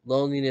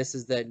loneliness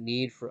is that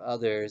need for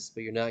others,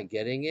 but you're not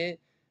getting it.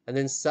 And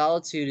then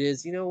solitude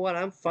is, you know what,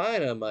 I'm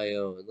fine on my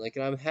own. Like,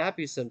 I'm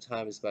happy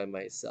sometimes by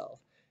myself.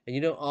 And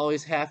you don't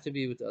always have to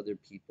be with other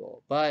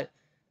people. But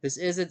this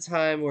is a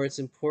time where it's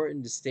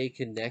important to stay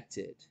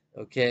connected,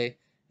 okay?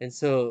 And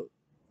so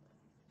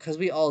because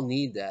we all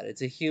need that.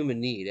 It's a human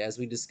need, as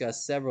we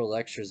discussed several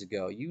lectures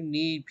ago. You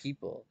need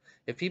people.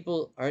 If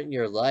people aren't in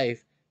your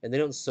life and they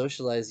don't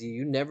socialize you,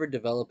 you never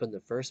develop in the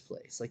first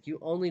place. Like you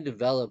only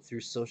develop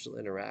through social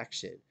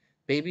interaction.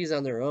 Babies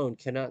on their own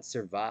cannot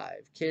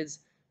survive. Kids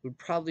would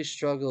probably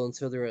struggle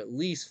until they're at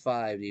least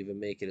 5 to even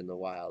make it in the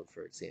wild,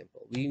 for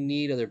example. We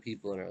need other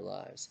people in our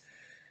lives.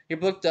 Your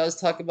book does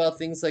talk about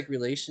things like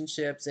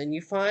relationships, and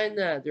you find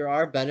that there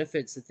are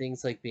benefits to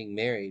things like being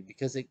married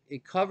because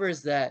it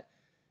covers that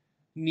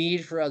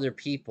need for other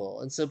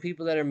people. And so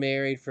people that are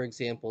married, for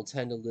example,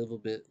 tend to live a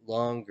bit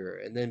longer.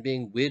 And then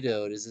being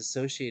widowed is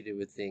associated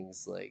with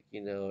things like,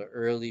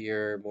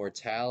 earlier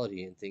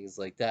mortality and things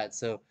like that.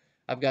 So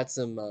I've got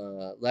some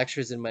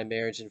lectures in my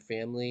marriage and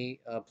family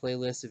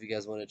playlist if you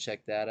guys want to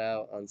check that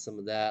out on some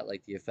of that,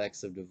 like the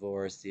effects of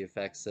divorce, the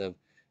effects of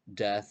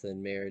death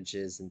and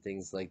marriages and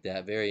things like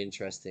that. Very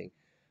interesting.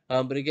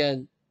 But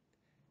again,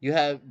 you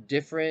have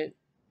different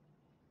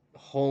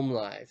home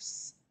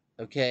lives,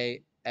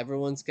 okay?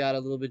 everyone's got a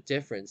little bit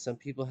different. Some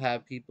people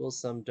have people,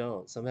 some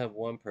don't. Some have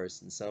one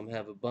person, some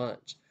have a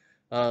bunch.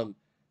 Um,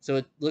 so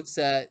it looks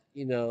at,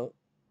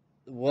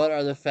 what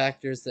are the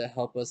factors that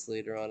help us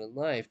later on in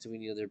life? Do we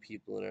need other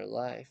people in our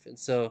life? And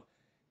so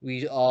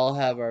we all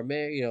have our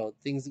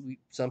things that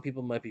some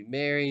people might be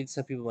married,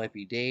 some people might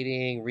be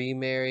dating,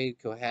 remarried,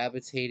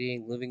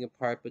 cohabitating, living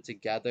apart but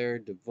together,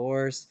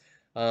 divorced.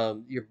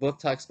 Your book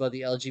talks about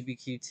the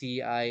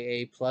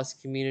LGBTQIA plus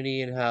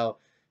community and how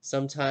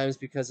sometimes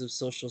because of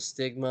social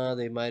stigma,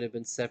 they might have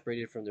been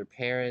separated from their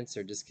parents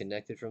or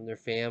disconnected from their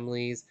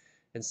families.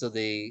 And so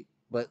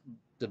but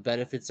the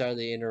benefits are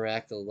they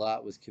interact a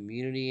lot with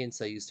community, and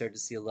so you start to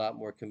see a lot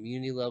more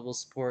community level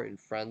support and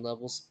friend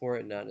level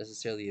support, and not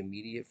necessarily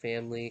immediate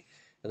family.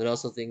 And then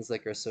also things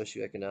like our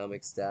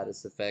socioeconomic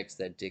status effects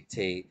that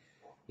dictate,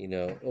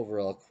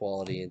 overall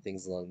quality and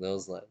things along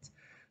those lines.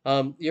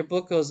 Your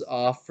book goes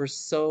off for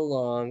so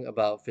long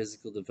about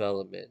physical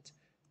development.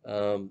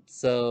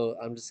 So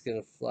I'm just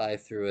gonna fly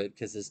through it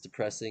because it's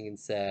depressing and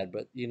sad.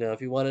 But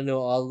if you want to know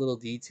all the little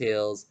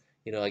details,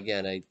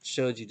 again, I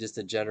showed you just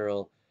a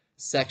general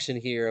section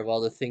here of all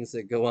the things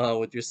that go on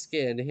with your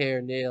skin,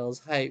 hair, nails,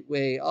 height,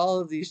 weight, all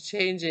of these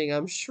changing.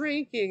 I'm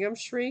shrinking,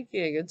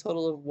 a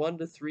total of 1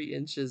 to 3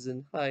 inches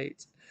in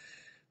height.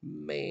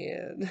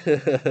 Man.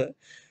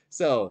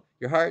 So,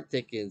 your heart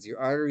thickens, your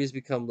arteries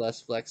become less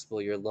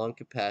flexible, your lung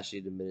capacity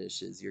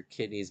diminishes, your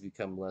kidneys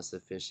become less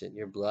efficient,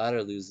 your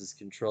bladder loses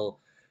control.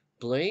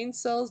 Brain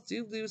cells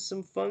do lose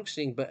some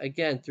functioning, but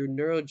again, through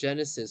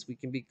neurogenesis, we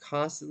can be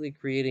constantly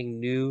creating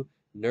new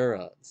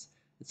neurons.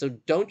 So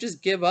don't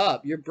just give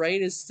up. Your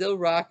brain is still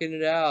rocking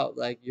it out.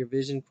 Like your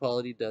vision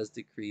quality does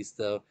decrease,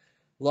 though.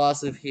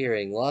 Loss of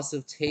hearing, loss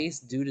of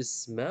taste due to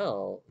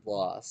smell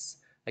loss.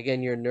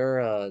 Again, your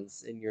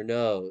neurons in your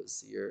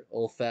nose, your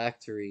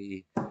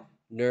olfactory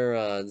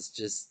neurons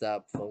just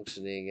stop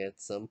functioning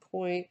at some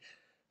point.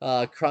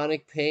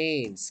 Chronic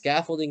pain,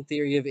 scaffolding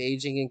theory of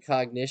aging and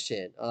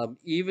cognition.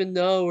 Even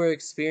though we're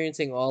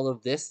experiencing all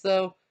of this,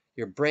 though,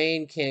 your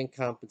brain can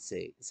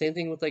compensate. Same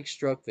thing with like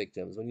stroke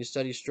victims. When you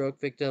study stroke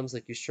victims,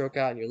 like you stroke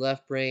out in your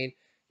left brain,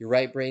 your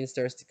right brain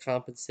starts to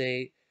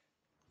compensate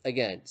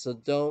again. So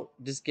don't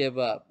just give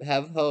up.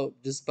 Have hope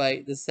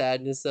despite the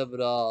sadness of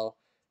it all.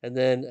 And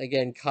then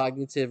again,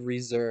 cognitive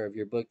reserve.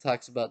 Your book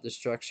talks about the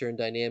structure and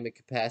dynamic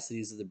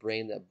capacities of the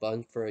brain that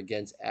buffer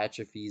against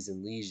atrophies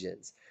and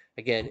lesions.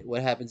 Again,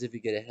 what happens if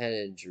you get a head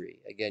injury?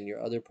 Again, your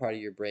other part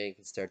of your brain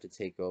can start to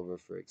take over,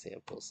 for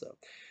example. So,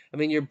 I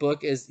mean, your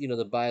book is,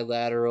 the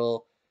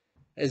bilateral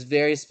is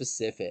very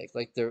specific.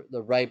 Like the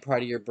right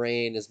part of your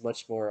brain is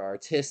much more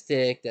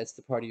artistic. That's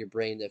the part of your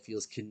brain that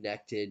feels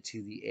connected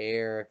to the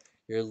air.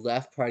 Your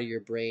left part of your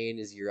brain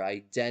is your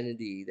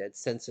identity, that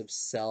sense of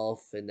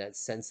self and that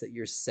sense that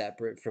you're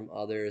separate from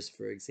others,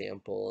 for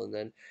example. And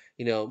then,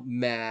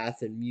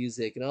 math and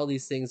music and all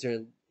these things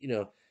are,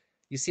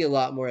 you see a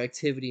lot more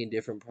activity in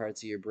different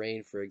parts of your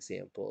brain, for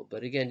example.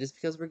 But again, just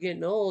because we're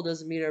getting old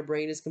doesn't mean our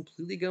brain is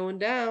completely going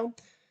down.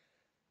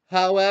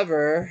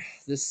 However,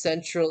 the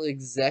central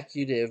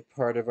executive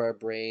part of our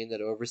brain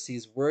that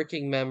oversees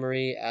working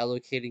memory,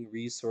 allocating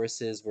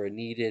resources where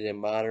needed, and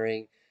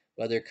monitoring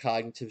whether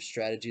cognitive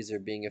strategies are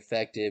being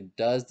effective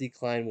does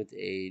decline with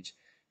age.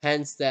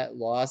 Hence, that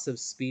loss of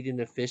speed and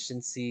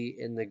efficiency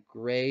in the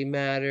gray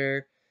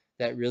matter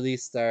that really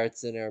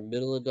starts in our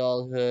middle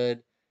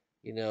adulthood,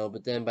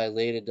 but then by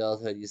late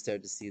adulthood, you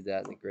start to see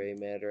that in the gray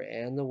matter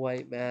and the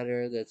white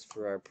matter. That's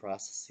for our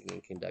processing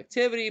and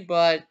conductivity,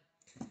 but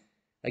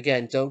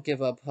again, don't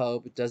give up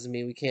hope. It doesn't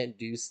mean we can't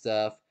do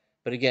stuff.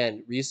 But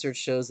again, research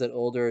shows that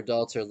older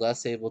adults are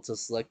less able to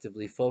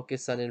selectively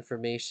focus on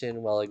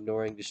information while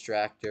ignoring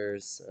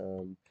distractors.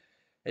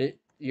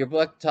 Your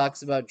book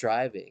talks about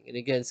driving. And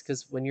again, it's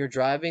because when you're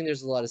driving,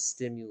 there's a lot of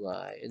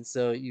stimuli. And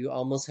so you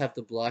almost have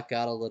to block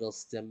out a little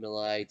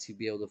stimuli to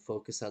be able to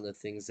focus on the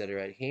things that are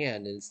at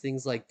hand. And it's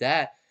things like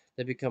that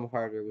that become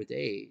harder with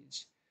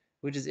age,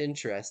 which is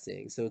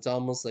interesting. So it's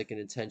almost like an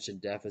attention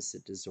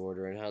deficit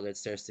disorder and how that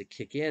starts to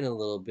kick in a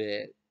little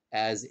bit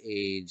as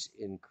age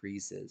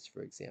increases,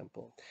 for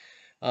example.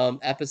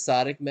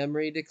 Episodic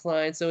memory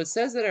decline. So it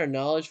says that our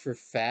knowledge for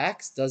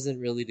facts doesn't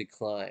really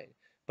decline,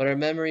 but our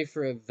memory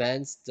for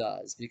events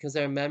does, because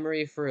our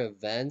memory for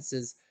events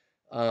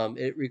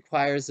it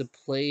requires a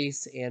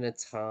place and a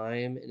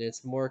time, and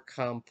it's more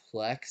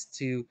complex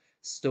to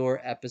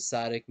store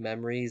episodic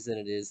memories than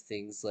it is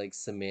things like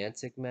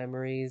semantic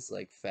memories,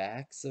 like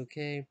facts,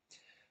 okay?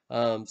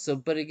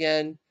 But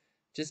again,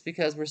 just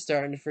because we're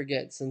starting to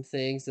forget some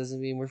things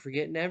doesn't mean we're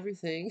forgetting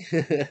everything.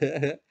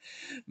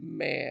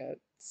 Man,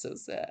 so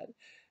sad.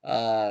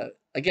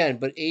 Again,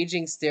 but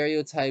aging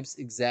stereotypes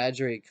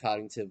exaggerate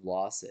cognitive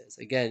losses.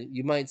 Again,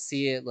 you might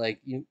see it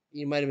like you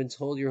might have been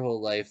told your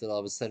whole life that all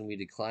of a sudden we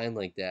decline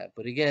like that.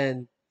 But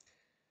again,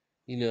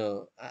 you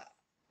know, I,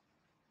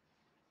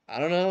 I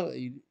don't know.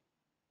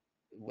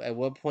 At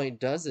what point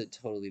does it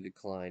totally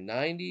decline?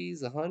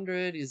 90s,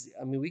 100?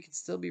 I mean, we could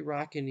still be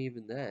rocking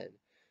even then.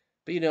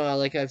 But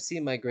like I've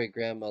seen my great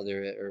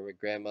grandmother or my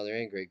grandmother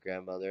and great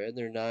grandmother in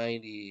their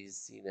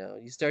 90s,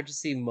 and you start to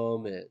see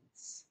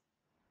moments.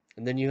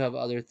 And then you have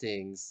other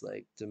things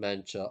like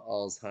dementia,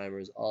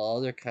 Alzheimer's, all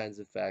other kinds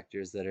of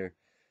factors that are,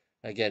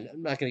 again,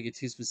 I'm not going to get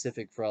too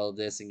specific for all of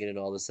this and get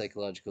into all the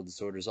psychological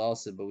disorders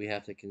also, but we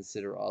have to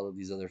consider all of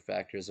these other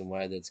factors and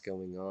why that's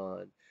going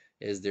on.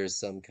 Is there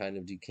some kind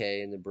of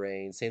decay in the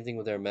brain? Same thing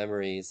with our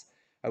memories.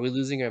 Are we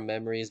losing our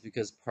memories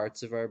because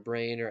parts of our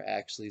brain are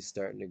actually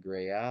starting to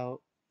gray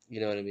out? You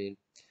know what I mean?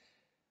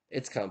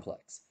 It's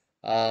complex.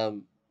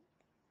 Um,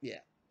 yeah.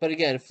 But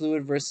again,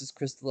 fluid versus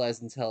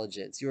crystallized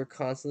intelligence. You are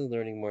constantly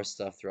learning more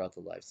stuff throughout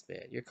the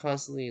lifespan. You're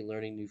constantly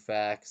learning new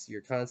facts.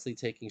 You're constantly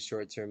taking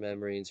short-term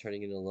memory and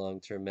turning it into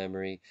long-term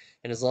memory.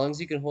 And as long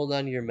as you can hold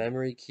on to your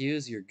memory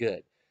cues, you're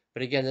good.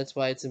 But again, that's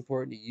why it's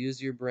important to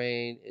use your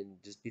brain and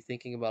just be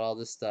thinking about all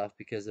this stuff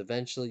because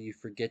eventually you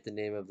forget the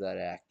name of that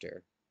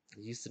actor.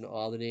 I used to know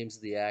all the names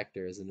of the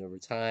actors, and over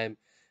time,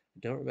 I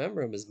don't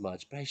remember them as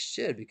much, but I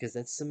should because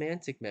that's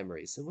semantic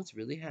memory. So what's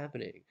really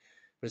happening?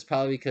 But it's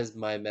probably because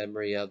my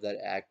memory of that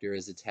actor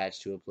is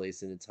attached to a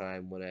place and a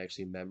time when I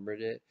actually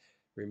remembered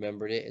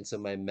it, and so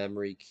my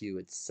memory cue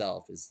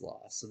itself is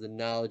lost. So the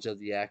knowledge of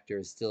the actor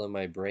is still in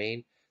my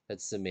brain.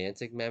 That's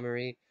semantic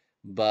memory,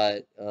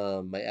 but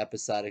my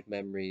episodic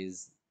memory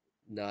is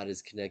not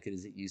as connected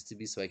as it used to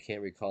be, so I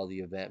can't recall the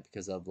event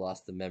because I've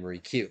lost the memory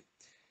cue.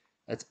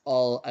 That's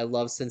all. I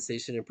love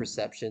sensation and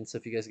perception. So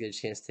if you guys get a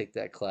chance to take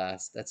that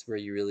class, that's where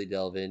you really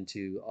delve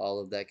into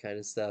all of that kind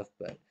of stuff.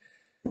 But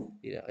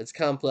it's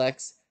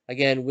complex.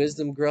 Again,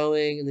 wisdom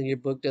growing, and then your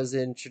book does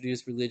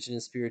introduce religion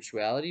and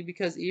spirituality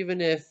because even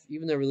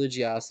though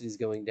religiosity is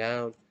going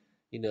down,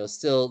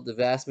 still the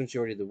vast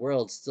majority of the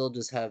world still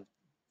just have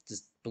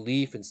just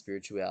belief in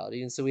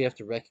spirituality, and so we have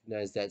to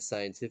recognize that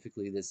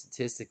scientifically, that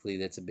statistically,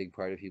 that's a big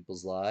part of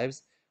people's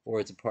lives, or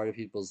it's a part of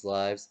people's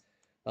lives.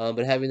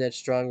 But having that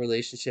strong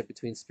relationship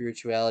between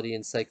spirituality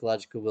and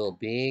psychological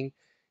well-being,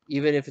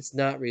 even if it's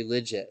not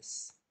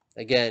religious,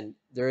 again,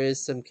 there is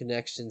some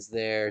connections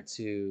there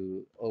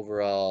to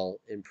overall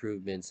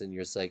improvements in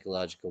your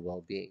psychological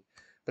well-being.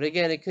 But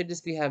again, it could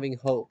just be having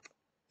hope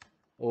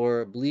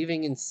or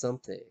believing in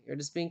something or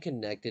just being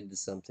connected to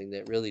something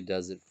that really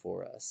does it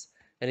for us.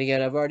 And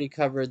again, I've already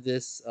covered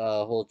this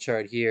whole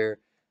chart here.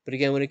 But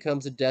again, when it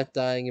comes to death,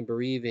 dying, and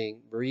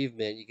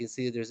bereavement, you can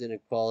see that there's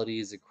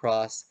inequalities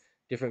across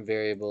different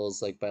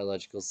variables like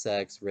biological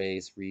sex,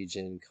 race,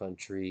 region,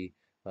 country,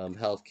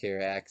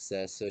 healthcare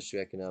access,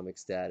 socioeconomic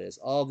status.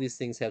 All of these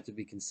things have to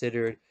be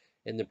considered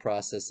in the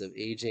process of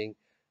aging.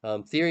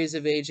 Theories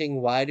of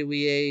aging, why do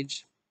we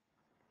age?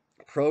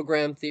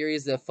 Program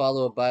theories that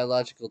follow a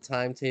biological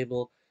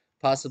timetable,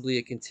 possibly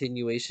a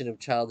continuation of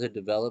childhood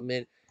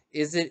development.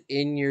 Is it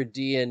in your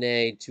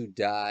DNA to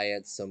die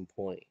at some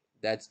point?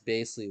 That's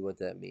basically what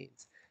that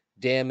means.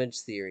 Damage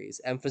theories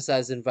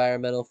emphasize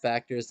environmental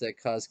factors that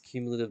cause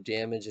cumulative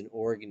damage in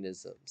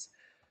organisms.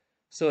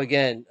 So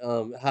again,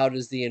 how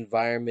does the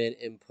environment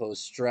impose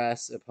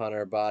stress upon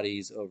our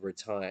bodies over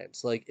time?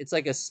 So like it's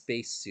like a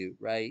spacesuit,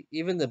 right?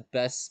 Even the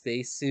best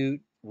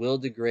spacesuit will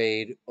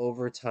degrade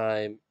over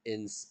time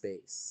in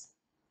space.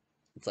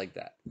 It's like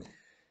that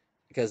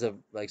because of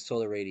like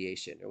solar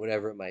radiation or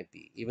whatever it might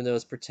be. Even though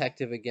it's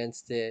protective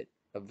against it,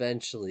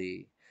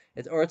 eventually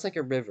it's like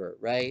a river,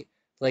 right?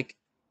 Like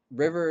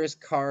rivers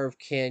carve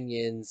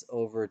canyons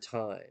over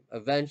time.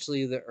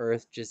 Eventually the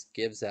earth just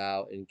gives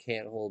out and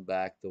can't hold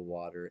back the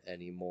water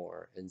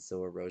anymore, and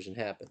so erosion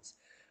happens.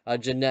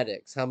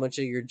 Genetics, how much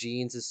of your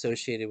genes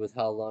associated with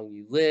how long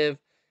you live,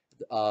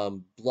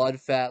 blood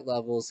fat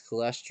levels,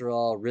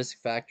 cholesterol, risk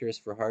factors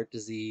for heart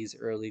disease,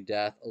 early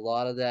death. A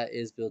lot of that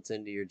is built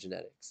into your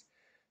genetics.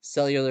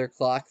 Cellular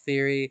clock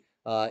theory,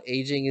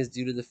 aging is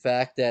due to the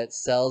fact that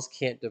cells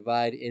can't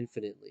divide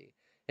infinitely.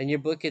 And your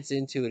book gets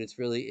into it, it's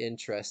really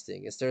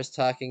interesting. It starts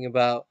talking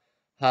about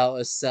how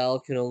a cell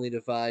can only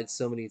divide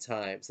so many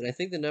times. And I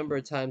think the number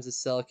of times a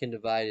cell can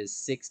divide is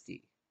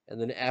 60. And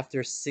then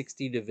after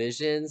 60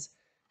 divisions,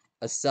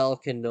 a cell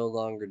can no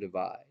longer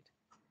divide.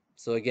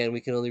 So again,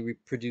 we can only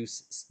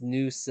reproduce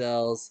new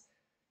cells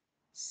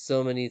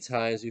so many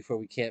times before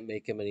we can't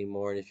make them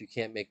anymore. And if you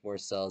can't make more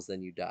cells,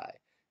 then you die.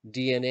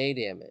 DNA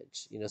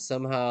damage.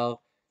 Somehow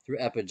through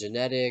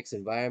epigenetics,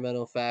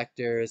 environmental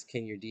factors,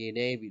 can your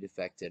DNA be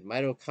defected?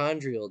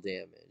 Mitochondrial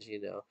damage,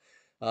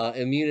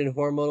 immune and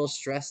hormonal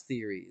stress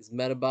theories,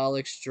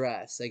 metabolic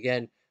stress.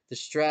 Again, the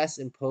stress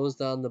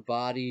imposed on the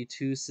body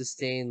to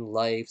sustain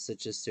life,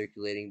 such as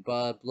circulating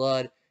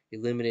blood,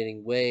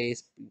 eliminating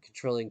waste,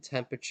 controlling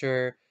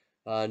temperature,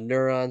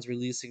 neurons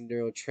releasing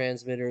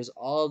neurotransmitters,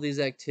 all of these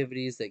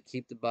activities that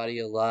keep the body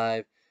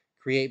alive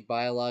create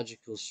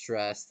biological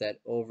stress that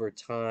over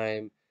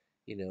time,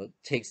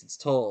 takes its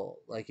toll.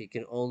 Like it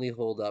can only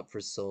hold up for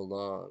so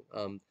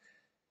long.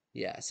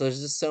 Yeah, so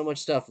there's just so much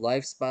stuff.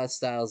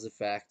 Lifestyle is a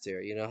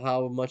factor.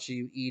 How much are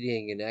you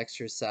eating and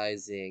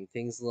exercising,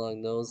 things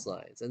along those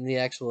lines. And the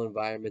actual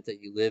environment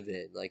that you live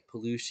in, like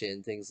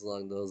pollution, things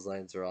along those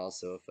lines are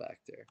also a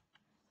factor.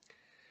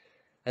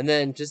 And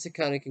then just to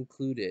kind of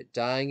conclude it,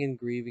 dying and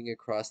grieving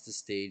across the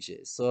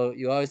stages. So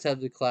you always have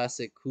the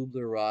classic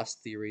Kubler-Ross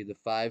theory, the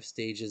 5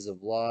 stages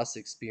of loss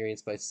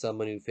experienced by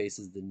someone who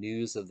faces the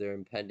news of their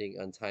impending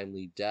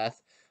untimely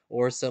death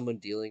or someone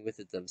dealing with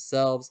it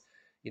themselves.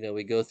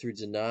 We go through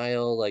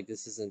denial, like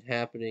this isn't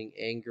happening,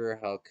 anger,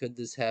 how could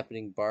this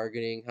happening,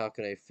 bargaining, how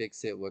can I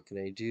fix it, what can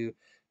I do,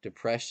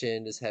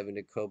 depression, just having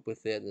to cope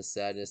with it and the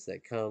sadness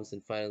that comes,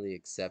 and finally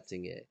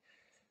accepting it.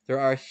 There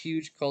are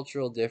huge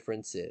cultural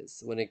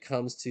differences when it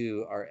comes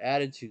to our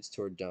attitudes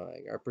toward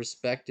dying, our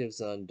perspectives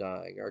on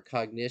dying, our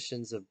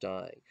cognitions of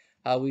dying,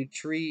 how we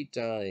treat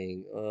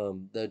dying,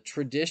 the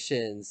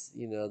traditions,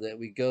 that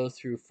we go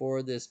through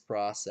for this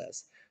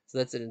process. So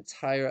that's an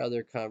entire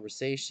other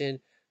conversation.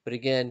 But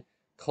again,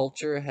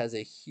 culture has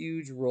a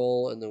huge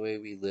role in the way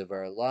we live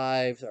our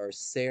lives, our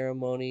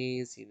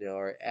ceremonies,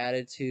 our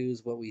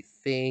attitudes, what we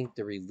think.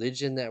 The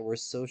religion that we're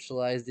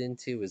socialized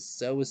into is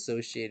so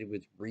associated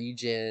with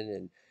region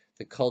and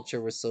the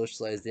culture we're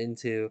socialized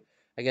into.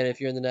 Again, if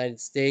you're in the United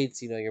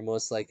States, you're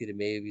most likely to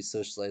maybe be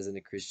socialized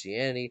into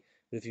Christianity.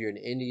 But if you're in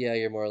India,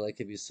 you're more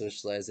likely to be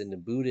socialized into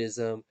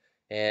Buddhism.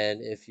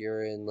 And if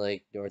you're in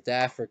like North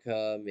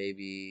Africa,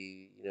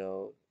 maybe,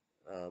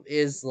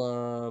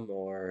 Islam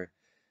or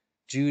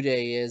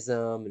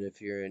Judaism, and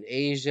if you're in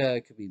Asia,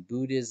 it could be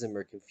Buddhism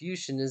or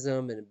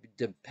Confucianism, and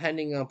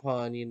depending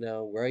upon,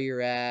 where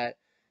you're at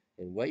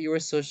and what you were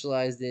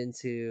socialized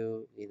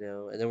into,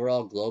 and then we're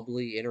all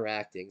globally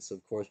interacting. So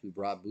of course we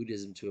brought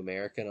Buddhism to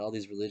America, and all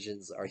these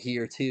religions are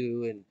here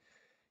too, and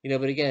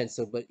but again,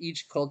 but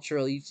each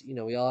cultural,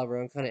 we all have our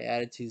own kind of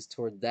attitudes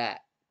toward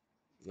that.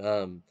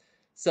 Um,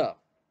 so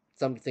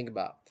something to think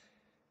about.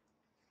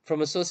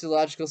 From a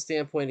sociological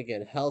standpoint,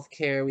 again,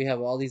 healthcare, we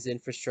have all these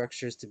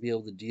infrastructures to be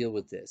able to deal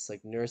with this,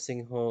 like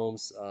nursing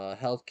homes,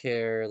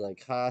 healthcare,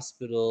 like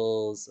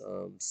hospitals,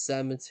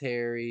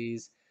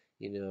 cemeteries,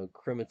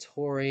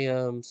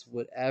 crematoriums,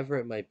 whatever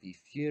it might be,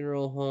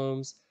 funeral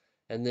homes.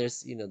 And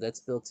there's,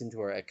 that's built into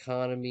our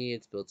economy,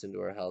 it's built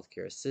into our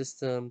healthcare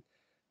system.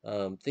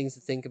 Things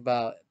to think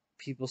about.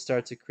 People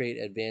start to create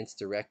advanced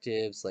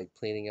directives like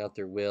planning out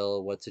their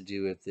will, what to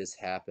do if this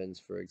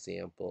happens, for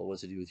example, what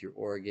to do with your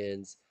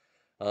organs,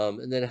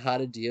 and then how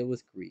to deal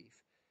with grief.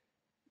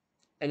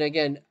 And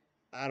again,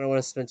 I don't want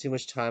to spend too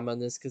much time on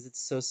this because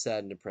it's so sad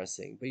and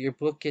depressing, but your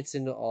book gets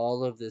into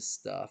all of this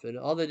stuff and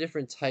all the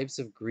different types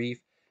of grief,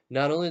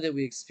 not only that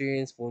we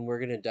experience when we're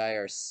going to die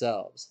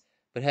ourselves,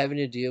 but having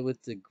to deal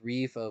with the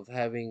grief of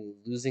having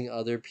losing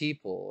other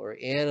people or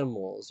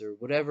animals or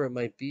whatever it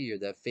might be, or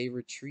that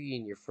favorite tree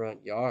in your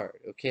front yard.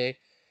 Okay.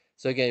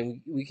 So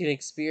again, we can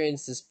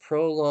experience this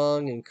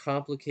prolonged and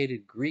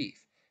complicated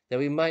grief that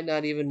we might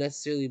not even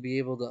necessarily be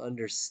able to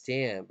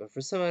understand, but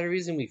for some other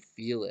reason we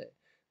feel it.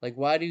 Like,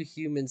 why do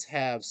humans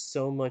have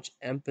so much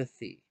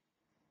empathy?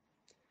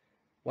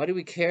 Why do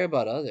we care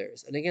about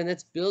others? And again,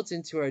 that's built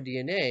into our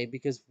DNA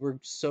because we're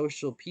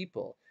social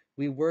people.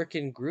 We work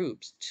in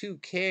groups. To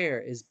care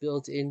is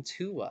built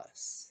into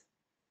us.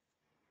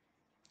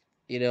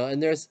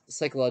 And there's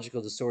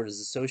psychological disorders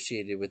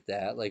associated with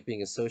that, like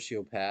being a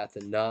sociopath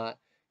and not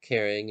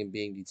caring and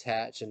being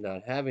detached and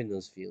not having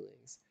those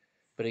feelings.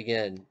 But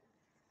again,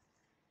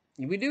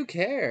 we do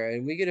care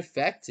and we get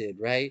affected,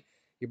 right?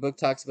 Your book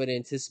talks about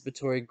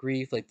anticipatory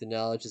grief, like the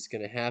knowledge is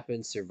going to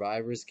happen,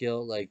 survivor's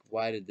guilt, like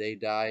why did they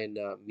die and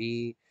not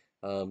me?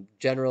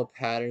 General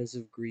patterns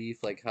of grief,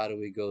 like how do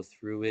we go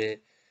through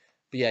it?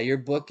 But yeah, your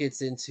book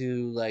gets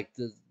into like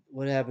the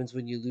what happens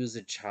when you lose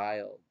a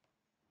child.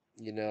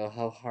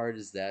 How hard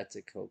is that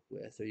to cope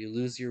with? Or you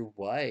lose your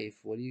wife,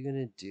 what are you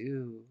gonna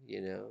do?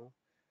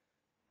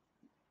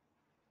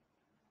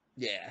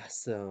 Yeah,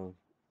 so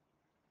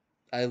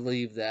I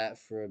leave that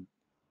for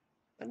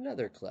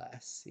another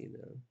class.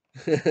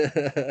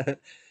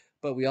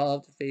 But we all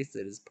have to face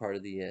it as part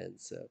of the end.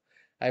 So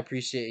I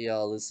appreciate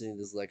y'all listening to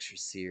this lecture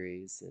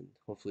series, and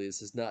hopefully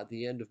this is not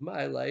the end of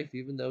my life,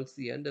 even though it's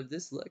the end of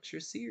this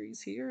lecture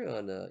series here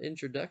on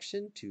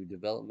Introduction to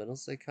Developmental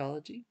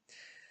Psychology.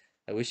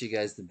 I wish you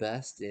guys the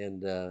best,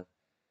 and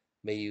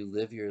may you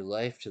live your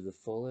life to the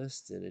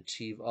fullest and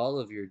achieve all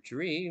of your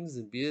dreams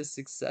and be as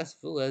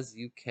successful as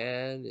you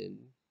can. And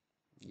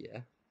yeah,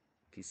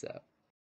 peace out.